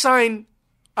 Why do you sign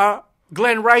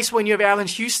Glenn Rice when you have Allen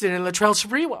Houston and Latrell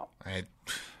Sprewell?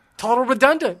 Total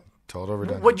redundant.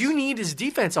 What you need is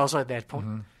defense also at that point.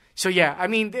 Mm-hmm. So, yeah, I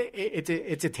mean,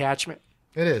 it's attachment.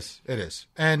 It is.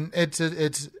 And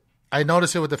it's. I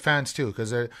notice it with the fans, too,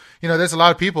 because there's a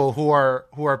lot of people who are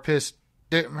pissed.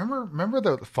 Remember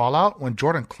the fallout when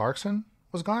Jordan Clarkson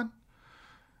was gone?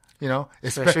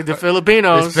 Especially the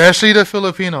Filipinos.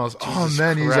 Oh,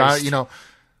 man, Christ. He's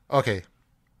okay.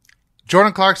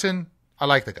 Jordan Clarkson, I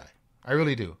like the guy. I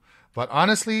really do. But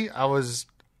honestly, I was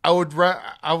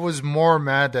more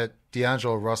mad that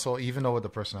D'Angelo Russell, even though with the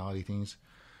personality things,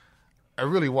 I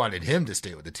really wanted him to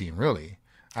stay with the team, really.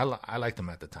 I liked him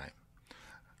at the time.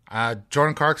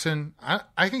 Jordan Clarkson,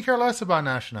 I can care less about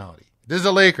nationality. This is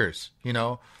the Lakers,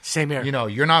 Same here.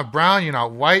 You're not brown, you're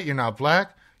not white, you're not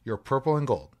black, you're purple and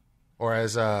gold. Or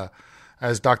as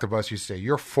Dr. Buss used to say,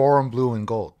 you're forum blue and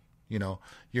gold.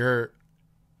 Your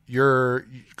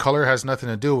color has nothing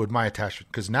to do with my attachment.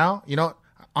 Because now,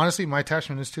 honestly, my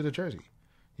attachment is to the jersey,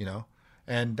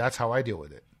 and that's how I deal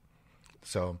with it.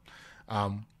 So,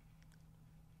 I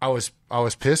was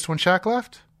pissed when Shaq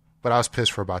left, but I was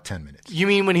pissed for about 10 minutes. You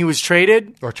mean when he was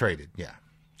traded? Or traded, yeah.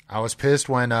 I was pissed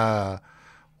when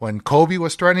Kobe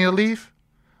was threatening to leave,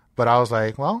 but I was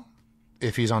like, well,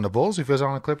 if he's on the Bulls, if he's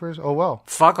on the Clippers, oh well.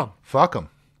 Fuck him.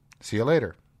 See you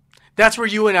later. That's where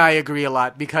you and I agree a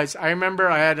lot, because I remember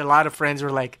I had a lot of friends who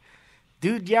were like,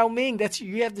 dude, Yao Ming,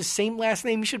 you have the same last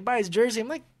name, you should buy his jersey. I'm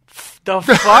like, the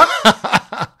fuck?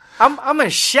 I'm a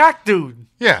Shaq dude.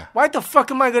 Yeah. Why the fuck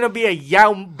am I going to buy a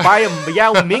Yao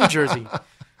Ming jersey?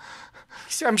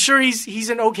 I'm sure he's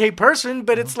an okay person,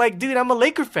 but it's like, dude, I'm a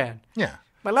Laker fan. Yeah.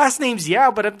 My last name's Yao,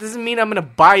 but it doesn't mean I'm going to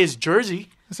buy his jersey.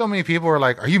 So many people were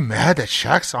like, are you mad that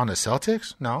Shaq's on the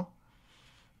Celtics? No.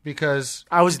 Because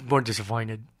I was more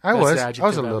disappointed. I was a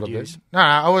little bit. No,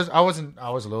 I wasn't.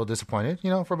 I was a little disappointed,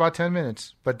 for about 10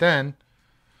 minutes. But then,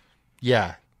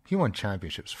 yeah, he won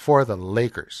championships for the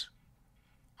Lakers.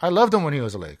 I loved him when he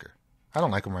was a Laker. I don't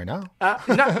like him right now.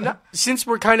 Since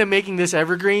we're kind of making this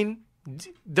evergreen,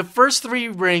 The first 3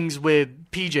 rings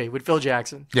with PJ, with Phil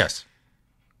Jackson. Yes.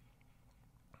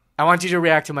 I want you to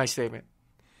react to my statement.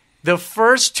 The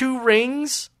first 2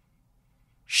 rings,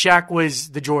 Shaq was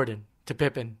the Jordan to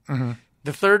Pippen. Mm-hmm.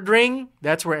 The 3rd ring,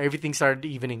 that's where everything started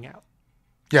evening out.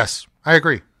 Yes, I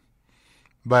agree.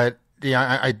 But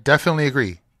yeah, I definitely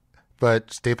agree.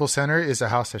 But Staples Center is a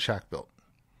house that Shaq built.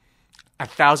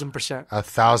 1,000%.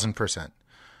 1,000%.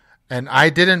 And I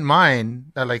didn't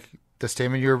mind that, like the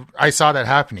statement I saw that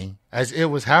happening as it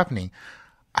was happening.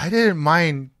 I didn't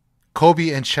mind Kobe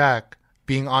and Shaq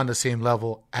being on the same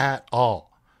level at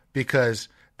all, because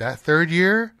that 3rd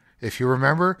year, if you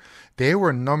remember, they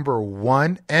were number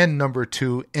 1 and number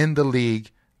 2 in the league,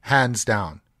 hands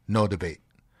down, no debate.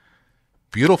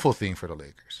 Beautiful thing for the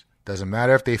Lakers. Doesn't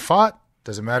matter if they fought.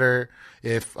 Doesn't matter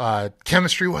if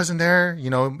chemistry wasn't there. You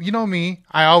know me.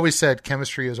 I always said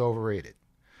chemistry is overrated.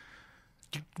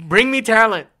 Bring me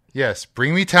talent. Yes,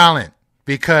 bring me talent,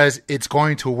 because it's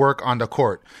going to work on the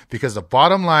court. Because the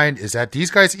bottom line is that these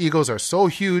guys' egos are so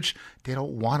huge, they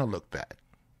don't want to look bad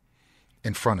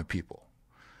in front of people.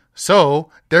 So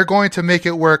they're going to make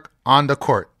it work on the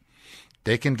court.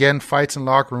 They can get in fights in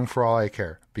locker room for all I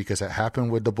care, because it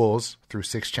happened with the Bulls through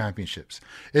 6 championships.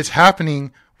 It's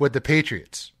happening with the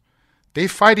Patriots. They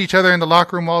fight each other in the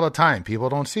locker room all the time. People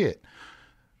don't see it.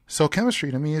 So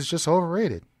chemistry to me is just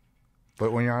overrated.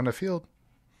 But when you're on the field.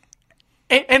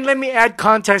 And let me add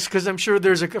context, because I'm sure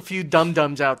there's a few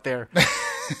dum-dums out there.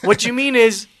 What you mean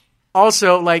is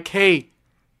also like, hey,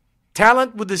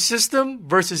 talent with the system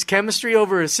versus chemistry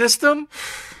over a system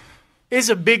is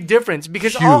a big difference,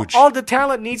 because all the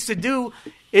talent needs to do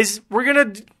is we're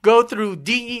going to go through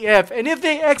DEF. And if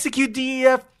they execute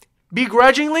DEF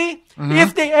begrudgingly,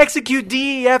 if they execute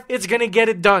DEF, it's going to get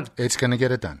it done. It's going to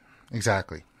get it done.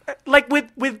 Exactly. Like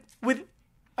with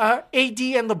AD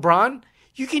and LeBron,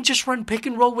 you can just run pick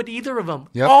and roll with either of them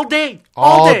all day.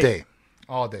 All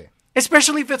day.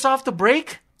 Especially if it's off the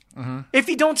break. If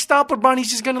you don't stop LeBron,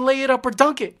 he's just going to lay it up or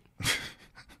dunk it.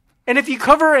 And if you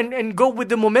cover and go with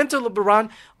the momentum of LeBron,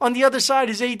 on the other side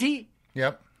is AD.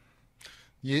 Yep.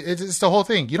 It's the whole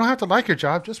thing. You don't have to like your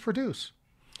job, just produce.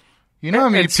 You know how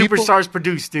many people, superstars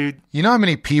produce, dude. You know how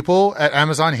many people at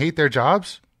Amazon hate their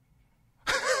jobs?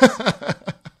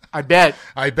 I bet.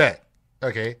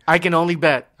 Okay. I can only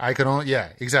bet. Yeah,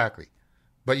 exactly.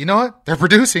 But you know what? They're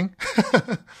producing.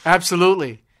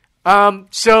 Absolutely.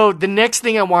 So the next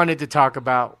thing I wanted to talk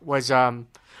about was,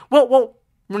 well,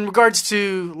 in regards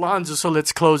to Lonzo, so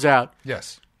let's close out.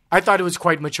 Yes. I thought it was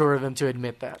quite mature of him to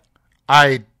admit that.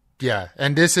 Yeah.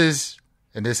 And this is,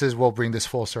 we'll bring this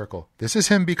full circle. This is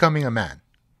him becoming a man.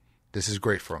 This is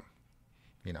great for him.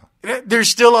 You know, there's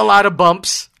still a lot of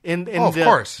bumps in of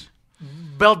course.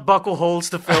 Belt buckle holes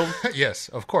to fill. Yes,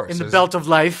 of course. In the belt of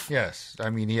life. Yes.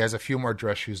 I mean, he has a few more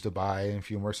dress shoes to buy and a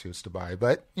few more suits to buy,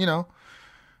 but you know,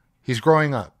 he's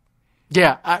growing up.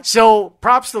 Yeah. So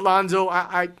props to Lonzo.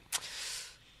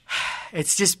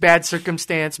 It's just bad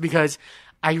circumstance, because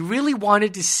I really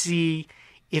wanted to see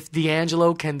if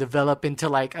D'Angelo can develop into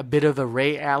like a bit of a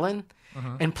Ray Allen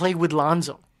and play with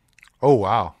Lonzo. Oh,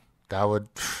 wow. That would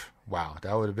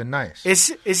have been nice.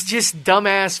 It's just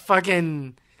dumbass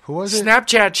fucking who was it?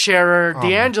 Snapchat sharer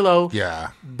D'Angelo.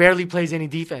 Yeah. Barely plays any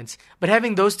defense. But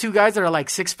having those two guys that are like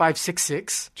 6'5",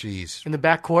 6'6", jeez, in the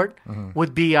backcourt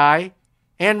with BI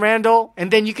and Randall,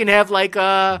 and then you can have like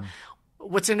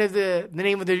what's in the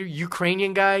name of the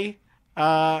Ukrainian guy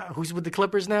who's with the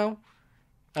Clippers now?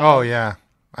 Oh yeah,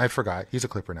 I forgot. He's a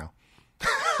Clipper now.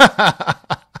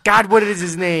 God, what is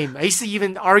his name? I used to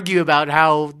even argue about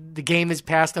how the game has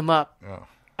passed him up.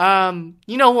 Oh.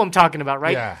 You know who I'm talking about,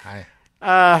 right?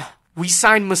 Yeah. We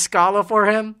signed Muscala for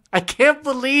him. I can't.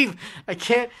 All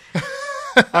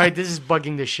right, this is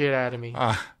bugging the shit out of me.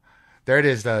 There it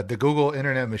is, the Google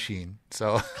Internet machine.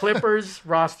 So Clippers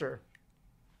roster.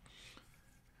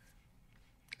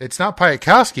 It's not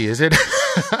Piatkowski, is it?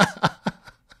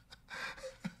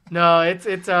 No,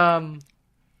 it's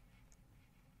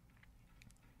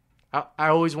I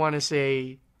always want to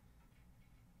say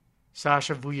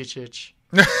Sasha Vujacic.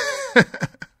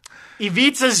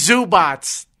 Ivica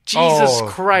Zubac. Jesus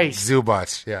Christ.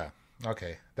 Zubac, yeah.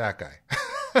 Okay, that guy.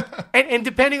 and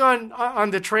depending on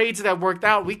the trades that worked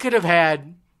out, we could have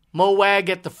had Mowag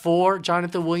at the 4,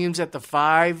 Jonathan Williams at the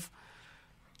 5.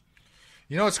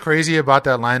 You know what's crazy about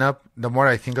that lineup? The more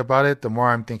I think about it, the more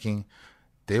I'm thinking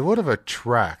they would have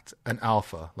attracted an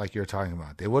alpha, like you're talking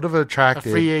about. They would have attracted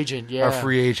a free agent, yeah. A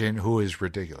free agent who is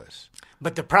ridiculous.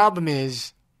 But the problem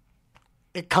is,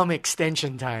 it come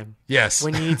extension time. Yes.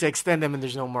 When you need to extend them and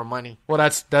there's no more money. Well,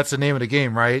 that's the name of the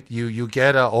game, right? You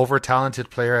get an over-talented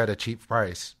player at a cheap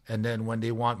price, and then when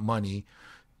they want money,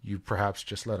 you perhaps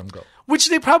just let him go. Which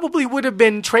they probably would have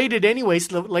been traded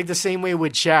anyways, like the same way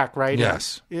with Shaq, right?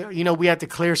 Yes. We had to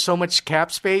clear so much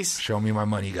cap space. Show me my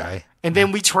money, guy. And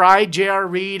then we tried J.R.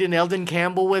 Reed and Eldon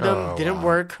Campbell with him. Didn't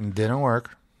work. Didn't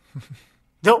work.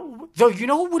 Though you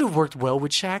know what would have worked well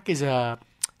with Shaq is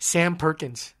Sam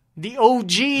Perkins, the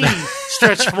OG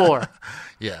stretch four.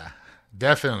 Yeah,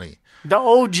 definitely. The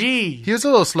OG. He was a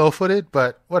little slow-footed,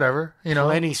 but whatever.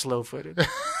 Plenty slow-footed.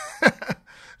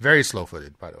 Very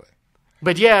slow-footed, by the way.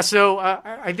 But yeah, so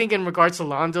I think in regards to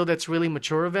Lonzo, that's really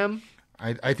mature of him.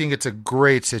 I think it's a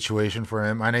great situation for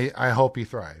him, and I hope he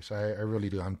thrives. I really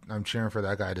do. I'm cheering for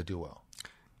that guy to do well.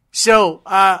 So,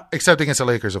 except against the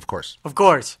Lakers, of course. Of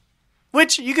course,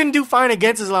 which you can do fine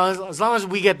against as long as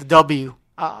we get the W.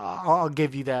 I'll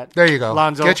give you that. There you go,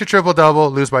 Lonzo. Get your triple-double,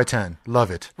 lose by 10.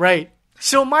 Love it. Right.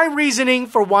 So my reasoning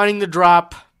for wanting to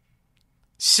drop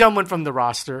someone from the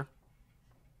roster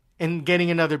and getting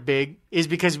another big is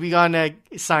because we gonna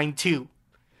sign two.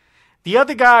 The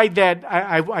other guy that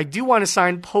I do want to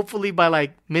sign, hopefully by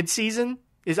like mid-season,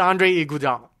 is Andre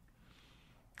Iguodala.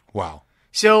 Wow.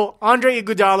 So Andre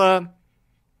Iguodala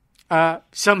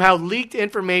somehow leaked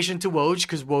information to Woj,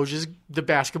 because Woj is the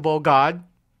basketball god.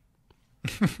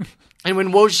 And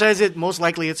when Woj says it, most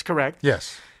likely it's correct.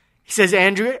 Yes. He says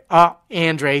Andre,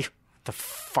 the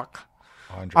fuck?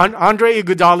 Andre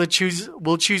Iguodala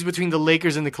will choose between the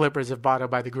Lakers and the Clippers if bought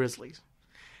out by the Grizzlies.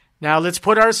 Now let's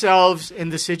put ourselves in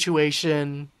the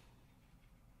situation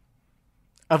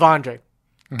of Andre,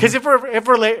 because if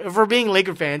we're being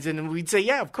Laker fans, and we'd say,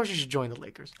 yeah, of course you should join the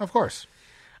Lakers. Of course.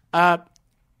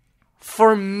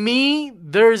 For me,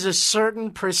 there's a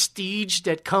certain prestige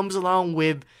that comes along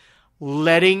with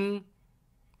letting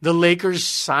the Lakers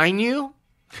sign you,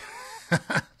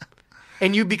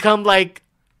 and you become like,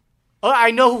 oh,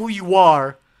 I know who you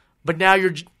are, but now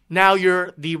you're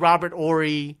the Robert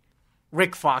Horry,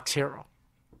 Rick Fox hero.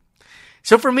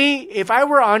 So for me, if I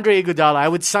were Andre Iguodala, I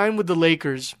would sign with the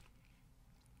Lakers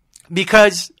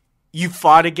because you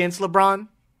fought against LeBron.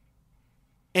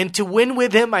 And to win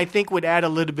with him, I think would add a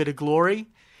little bit of glory.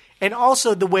 And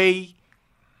also the way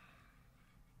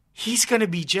he's going to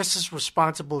be just as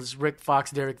responsible as Rick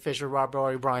Fox, Derek Fisher, Robert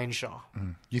Horry, Brian Shaw.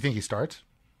 You think he starts?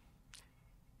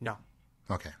 No.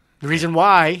 Okay. The reason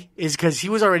why is because he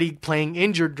was already playing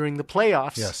injured during the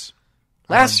playoffs. Yes.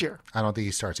 Last year. I don't think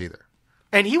he starts either.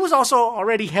 And he was also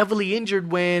already heavily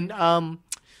injured when the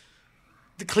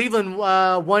Cleveland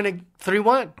won a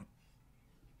 3-1.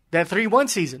 That 3-1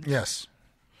 season. Yes.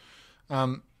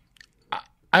 I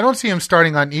don't see him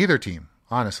starting on either team,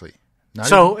 honestly.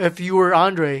 If you were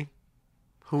Andre,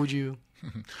 who would you?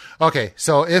 Okay,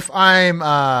 so if I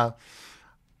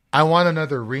want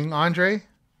another ring, Andre,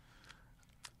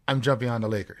 I'm jumping on the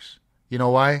Lakers. You know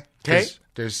why? Okay.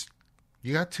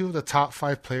 You got two of the top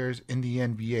 5 players in the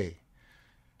NBA.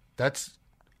 That's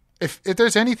if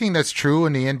there's anything that's true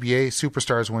in the NBA,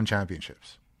 superstars win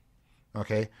championships.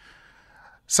 Okay.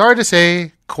 Sorry to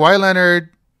say, Kawhi Leonard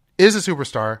is a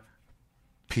superstar.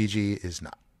 PG is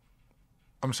not.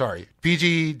 I'm sorry.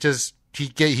 PG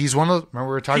he's one of. Remember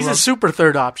we were talking. He's a super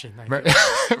third option. Remember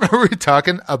we were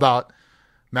talking about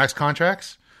max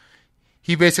contracts.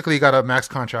 He basically got a max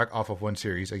contract off of one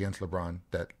series against LeBron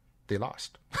that they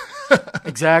lost.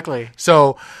 Exactly.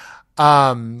 So,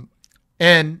 and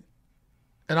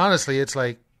honestly, it's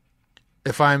like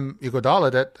if I'm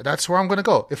Iguodala, that's where I'm going to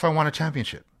go if I want a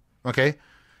championship. Okay,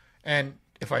 and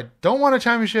if I don't want a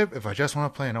championship, if I just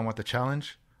want to play and I want the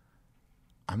challenge,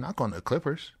 I'm not going to the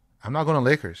Clippers. I'm not going to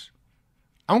Lakers.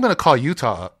 I'm going to call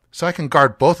Utah up so I can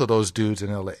guard both of those dudes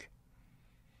in LA.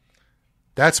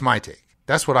 That's my take.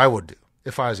 That's what I would do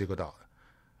if I was Iguodala.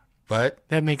 But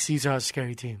that makes Utah a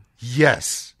scary team.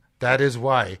 Yes, that is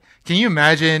why. Can you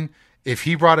imagine if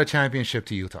he brought a championship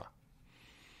to Utah?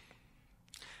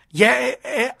 Yeah,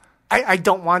 I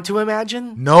don't want to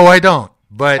imagine. No, I don't.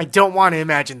 But I don't want to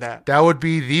imagine that. That would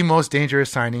be the most dangerous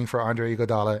signing for Andre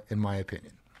Iguodala, in my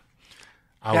opinion.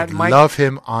 I would love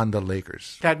him on the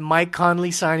Lakers. That Mike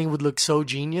Conley signing would look so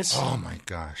genius. Oh, my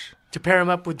gosh. To pair him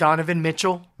up with Donovan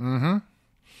Mitchell. Mm-hmm.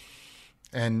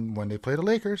 And when they play the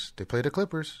Lakers, they play the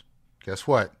Clippers. Guess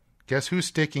what? Guess who's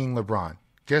sticking LeBron?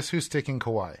 Guess who's sticking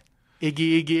Kawhi?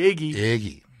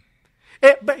 Iggy.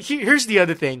 But here's the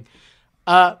other thing.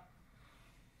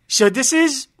 So this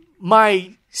is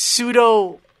my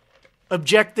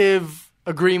pseudo-objective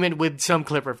agreement with some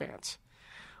Clipper fans.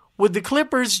 With the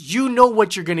Clippers, you know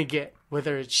what you're going to get.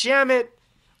 Whether it's Shamet,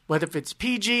 whether it's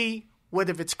PG,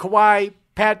 whether it's Kawhi,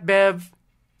 Pat Bev,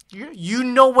 you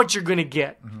know what you're going to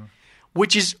get,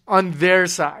 which is on their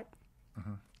side.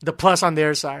 The plus on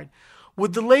their side.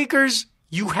 With the Lakers,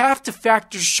 You have to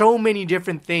factor so many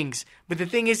different things. But the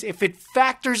thing is, if it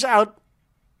factors out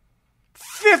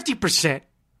 50%,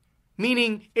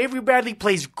 meaning Avery Bradley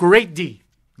plays great D.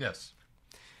 Yes.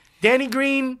 Danny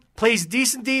Green plays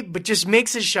decent D, but just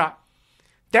makes his shot.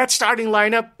 That starting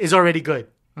lineup is already good.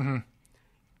 Mm-hmm.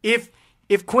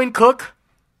 If Quinn Cook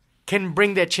can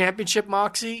bring that championship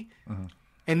moxie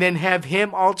and then have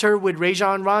him alter with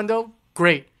Rajon Rondo,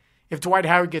 great. If Dwight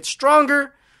Howard gets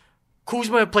stronger,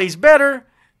 Kuzma plays better,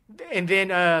 and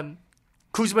then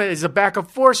Kuzma is a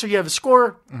backup force, so you have a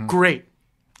scorer, great.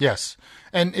 Yes.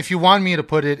 And if you want me to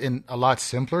put it in a lot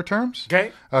simpler terms.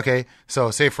 Okay.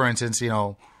 So say, for instance,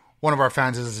 one of our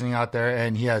fans is listening out there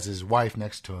and he has his wife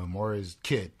next to him or his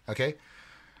kid. Okay.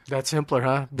 That's simpler,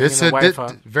 huh?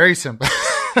 Very simple.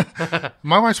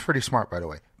 My wife's pretty smart, by the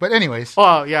way. But anyways.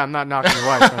 Well, yeah, I'm not knocking your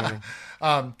wife or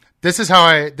anything. This is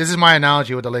my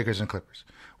analogy with the Lakers and Clippers.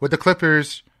 With the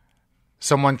Clippers,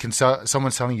 someone's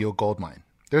selling you a gold mine.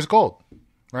 There's gold,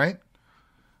 right?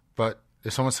 But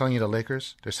if someone's selling you the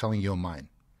Lakers, they're selling you a mine.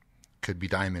 Could be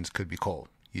diamonds, could be coal.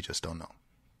 You just don't know.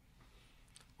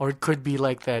 Or it could be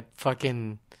like that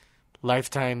fucking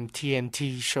Lifetime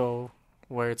TNT show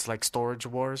where it's like Storage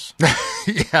Wars.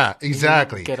 Yeah,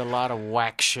 exactly. You get a lot of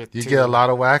whack shit. You get a lot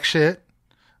of whack shit,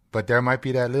 but there might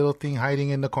be that little thing hiding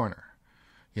in the corner.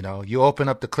 You open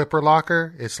up the Clipper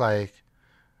locker, it's like,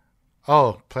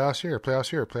 oh, playoffs here, playoffs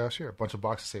here, playoffs here. A bunch of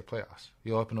boxes say playoffs.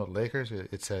 You open up the Lakers,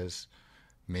 it says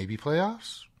maybe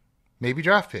playoffs, maybe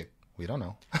draft pick. We don't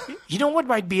know. You know what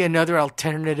might be another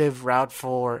alternative route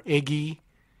for Iggy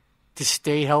to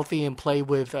stay healthy and play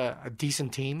with a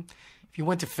decent team? If he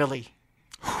went to Philly.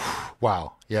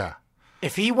 Wow, yeah.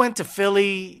 If he went to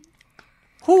Philly,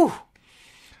 whew.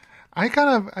 I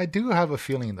do have a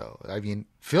feeling, though. I mean,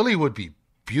 Philly would be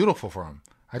beautiful for him.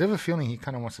 I do have a feeling he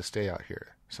kind of wants to stay out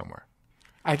here somewhere.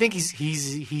 I think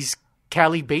he's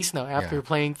Cali based now after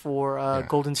playing for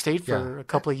Golden State for a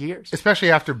couple of years. Especially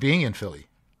after being in Philly,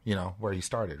 where he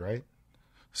started, right?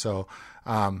 So,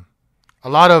 a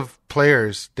lot of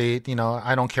players,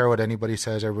 I don't care what anybody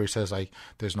says. Everybody says, like,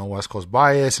 there's no West Coast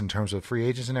bias in terms of free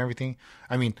agents and everything.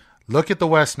 I mean, look at the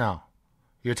West now.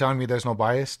 You're telling me there's no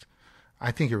bias?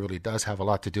 I think it really does have a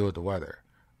lot to do with the weather.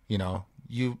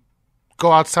 You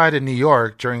go outside in New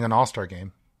York during an All-Star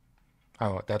game.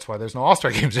 Oh, that's why there's no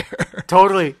All-Star games there.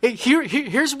 Totally.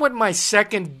 Here's what my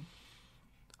second...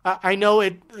 I know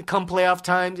it come playoff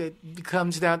time, it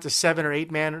comes down to 7 or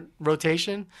 8 man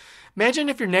rotation. Imagine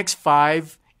if your next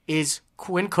 5 is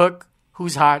Quinn Cook,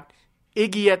 who's hot,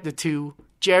 Iggy at the 2,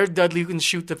 Jared Dudley who can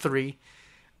shoot the 3,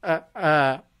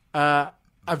 a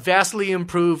vastly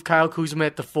improved Kyle Kuzma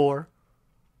at the 4,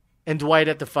 and Dwight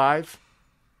at the 5.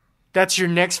 That's your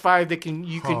next 5 that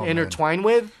you can intertwine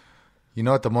with. You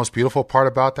know what the most beautiful part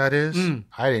about that is?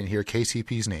 I didn't hear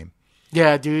KCP's name.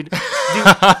 Yeah, dude.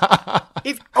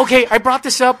 I brought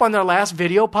this up on our last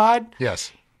video pod.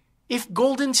 Yes. If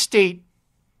Golden State,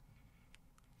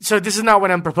 so this is not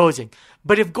what I'm proposing,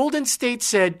 but if Golden State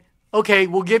said, okay,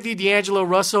 we'll give you D'Angelo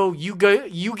Russell, you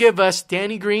give us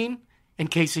Danny Green and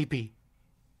KCP.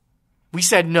 We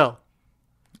said no.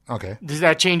 Okay. Does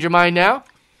that change your mind now?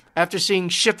 After seeing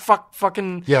shit fuck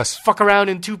around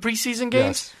in 2 preseason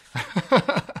games?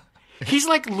 Yes. He's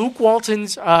like Luke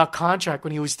Walton's contract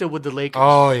when he was still with the Lakers.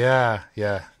 Oh, yeah.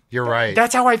 You're right.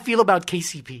 That's how I feel about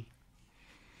KCP.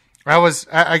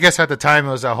 I guess at the time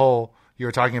it was that whole, you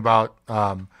were talking about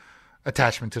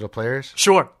attachment to the players.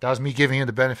 Sure. That was me giving him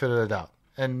the benefit of the doubt.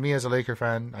 And me as a Laker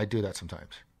fan, I do that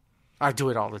sometimes. I do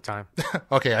it all the time.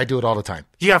 Okay, I do it all the time.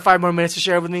 You got 5 more minutes to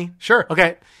share with me? Sure.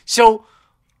 Okay. So,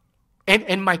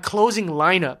 and my closing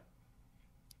lineup,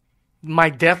 my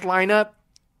death lineup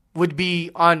would be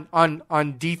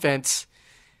on defense.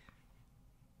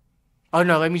 Oh,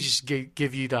 no, let me just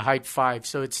give you the hype 5.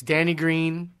 So it's Danny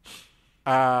Green,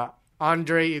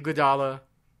 Andre Iguodala,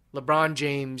 LeBron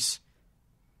James,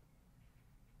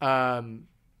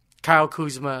 Kyle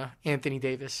Kuzma, Anthony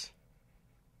Davis.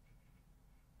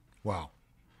 Wow.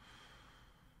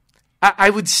 I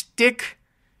would stick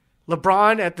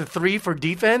LeBron at the 3 for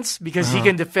defense because he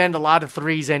can defend a lot of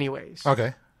threes anyways.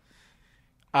 Okay.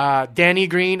 Danny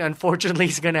Green, unfortunately,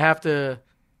 is going to have to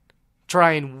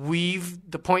try and weave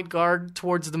the point guard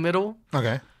towards the middle.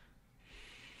 Okay.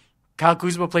 Kyle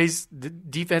Kuzma plays the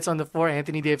defense on the 4,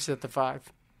 Anthony Davis at the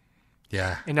 5.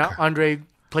 Yeah. And now Andre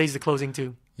plays the closing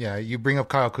 2. Yeah, you bring up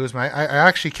Kyle Kuzma. I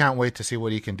actually can't wait to see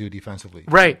what he can do defensively.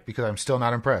 Right. Because I'm still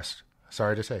not impressed.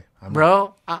 Sorry to say.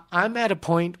 I'm at a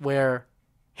point where,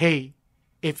 hey,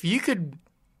 if you could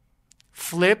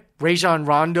flip Rajon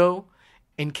Rondo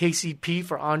and KCP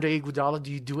for Andre Iguodala,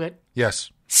 do you do it?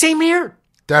 Yes. Same here.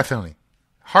 Definitely.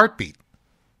 Heartbeat.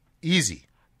 Easy.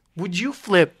 Would you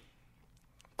flip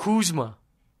Kuzma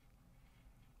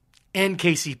and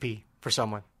KCP for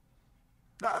someone?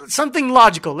 Something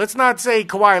logical. Let's not say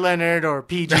Kawhi Leonard or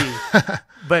PG,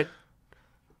 but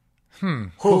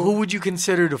who would you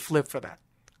consider to flip for that?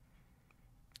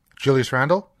 Julius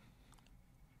Randle?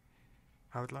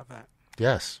 I would love that.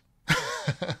 Yes.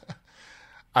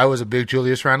 I was a big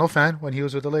Julius Randle fan when he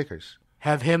was with the Lakers.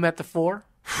 Have him at the 4,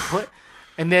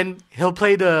 and then he'll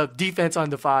play the defense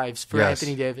on the 5s for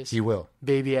Anthony Davis. He will.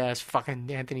 Baby ass fucking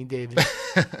Anthony Davis.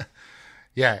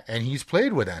 Yeah, and he's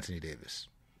played with Anthony Davis.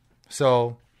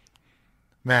 So,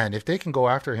 man, if they can go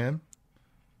after him,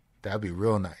 that'd be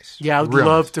real nice. Yeah, I would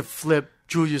love to flip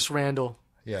Julius Randle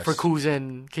Yes. for Kuz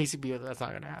and KCP. That's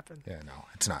not going to happen. Yeah, no,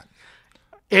 it's not.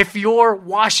 If you're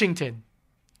Washington,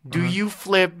 do you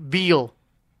flip Beal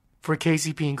for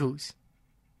KCP and Kuz?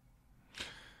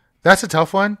 That's a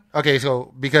tough one. Okay,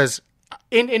 so because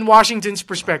In Washington's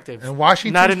perspective. in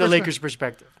Washington, Not in the Lakers'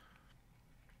 perspective.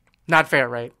 Not fair,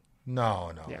 right?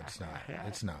 No, it's not. Yeah.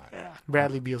 It's not. Yeah.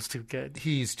 Bradley Beal's too good.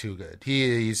 He's too good.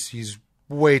 He's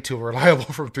way too reliable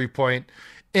from 3-point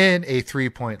in a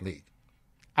 3-point league.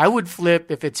 I would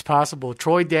flip, if it's possible,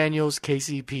 Troy Daniels,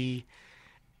 KCP,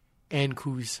 and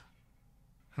Kuz.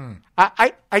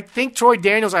 I think Troy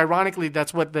Daniels, ironically,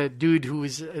 that's what the dude who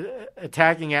was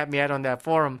attacking at me on that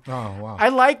forum. Oh, wow. I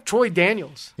like Troy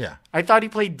Daniels. Yeah. I thought he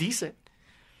played decent.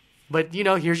 But,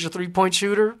 here's your 3-point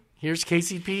shooter. Here's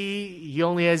KCP. He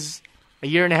only has a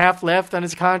year and a half left on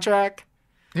his contract.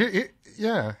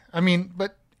 Yeah. I mean,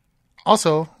 but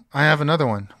also, I have another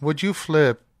one. Would you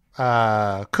flip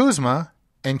Kuzma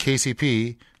and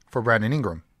KCP for Brandon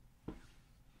Ingram?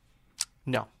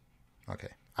 No. Okay.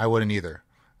 I wouldn't either.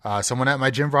 Someone at my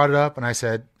gym brought it up, and I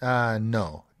said,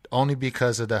 no. Only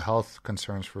because of the health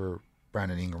concerns for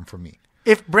Brandon Ingram for me.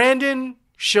 If Brandon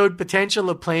showed potential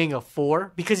of playing a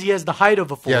 4, because he has the height of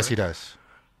a 4. Yes, he does.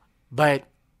 But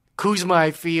Kuzma,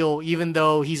 I feel, even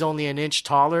though he's only an inch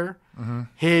taller,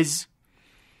 his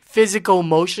physical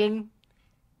motion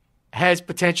has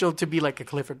potential to be like a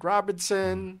Clifford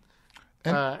Robertson,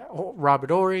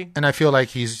 Robert Ory. And I feel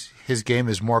like his game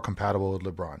is more compatible with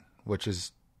LeBron, which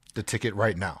is the ticket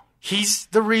right now. He's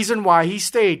the reason why he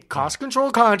stayed. Cost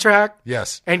control contract.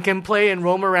 Yes. And can play and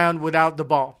roam around without the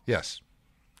ball. Yes.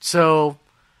 So,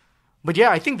 but yeah,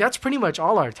 I think that's pretty much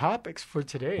all our topics for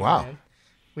today. Wow. Man.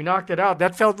 We knocked it out.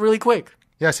 That felt really quick.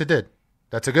 Yes, it did.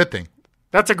 That's a good thing.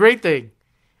 That's a great thing.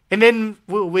 And then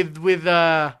with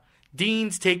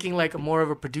Dean's taking like a more of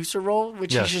a producer role,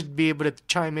 which he should be able to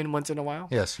chime in once in a while.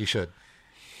 Yes, he should.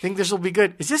 I think this will be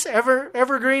good. Is this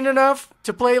evergreen enough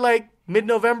to play like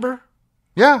mid-November?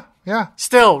 Yeah.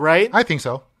 Still, right? I think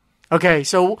so. Okay,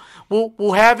 so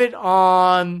we'll have it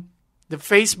on the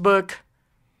Facebook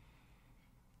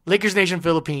Lakers Nation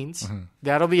Philippines.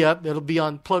 That'll be up. It'll be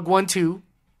on Plug 12,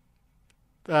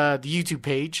 the YouTube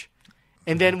page.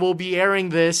 And then we'll be airing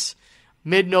this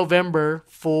mid-November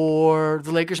for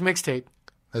the Lakers Mixtape.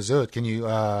 Let's do it. Can you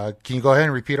go ahead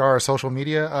and repeat our social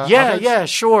media? Yeah,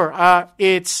 sure.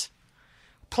 It's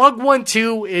Plug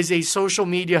 12 is a social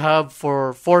media hub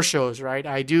for 4 shows, right?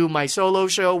 I do my solo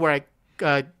show where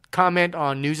I comment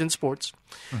on news and sports.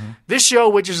 This show,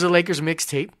 which is the Lakers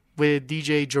Mixtape with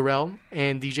DJ Jarrell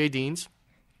and DJ Deans.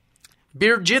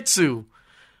 Beer Jitsu,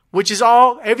 which is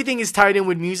everything is tied in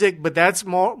with music, but that's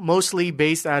mostly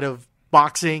based out of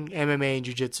boxing, MMA, and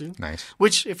jiu-jitsu. Nice.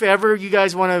 Which, if ever you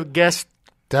guys want to guest,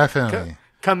 definitely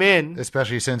come in.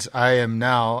 Especially since I am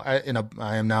now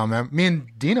me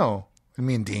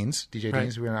and Deans, DJ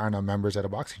Deans, we are now members at a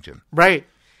boxing gym. Right.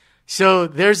 So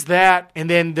there's that, and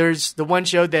then there's the one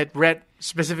show that Rhett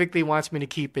specifically wants me to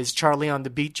keep is Charlie on the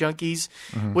Beat Junkies,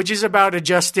 which is about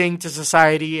adjusting to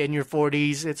society in your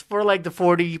 40s. It's for like the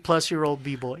 40-plus-year-old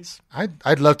B-boys.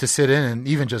 I'd love to sit in and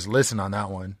even just listen on that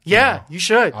one. Yeah, you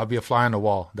should. I'll be a fly on the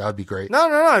wall. That would be great.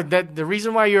 No. The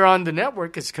reason why you're on the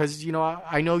network is because,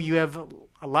 I know you have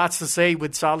lots to say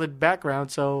with solid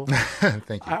background. So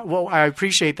thank you. I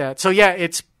appreciate that. So, yeah,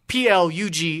 it's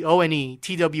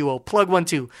PLUGONETWO, Plug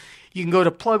 12. You can go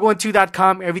to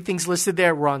plug12.com. Everything's listed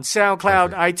there. We're on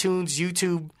SoundCloud, iTunes,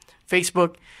 YouTube,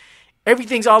 Facebook.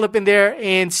 Everything's all up in there.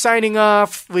 And signing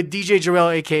off with DJ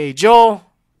Jarrell, a.k.a. Joel,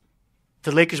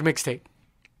 the Lakers Mixtape.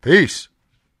 Peace.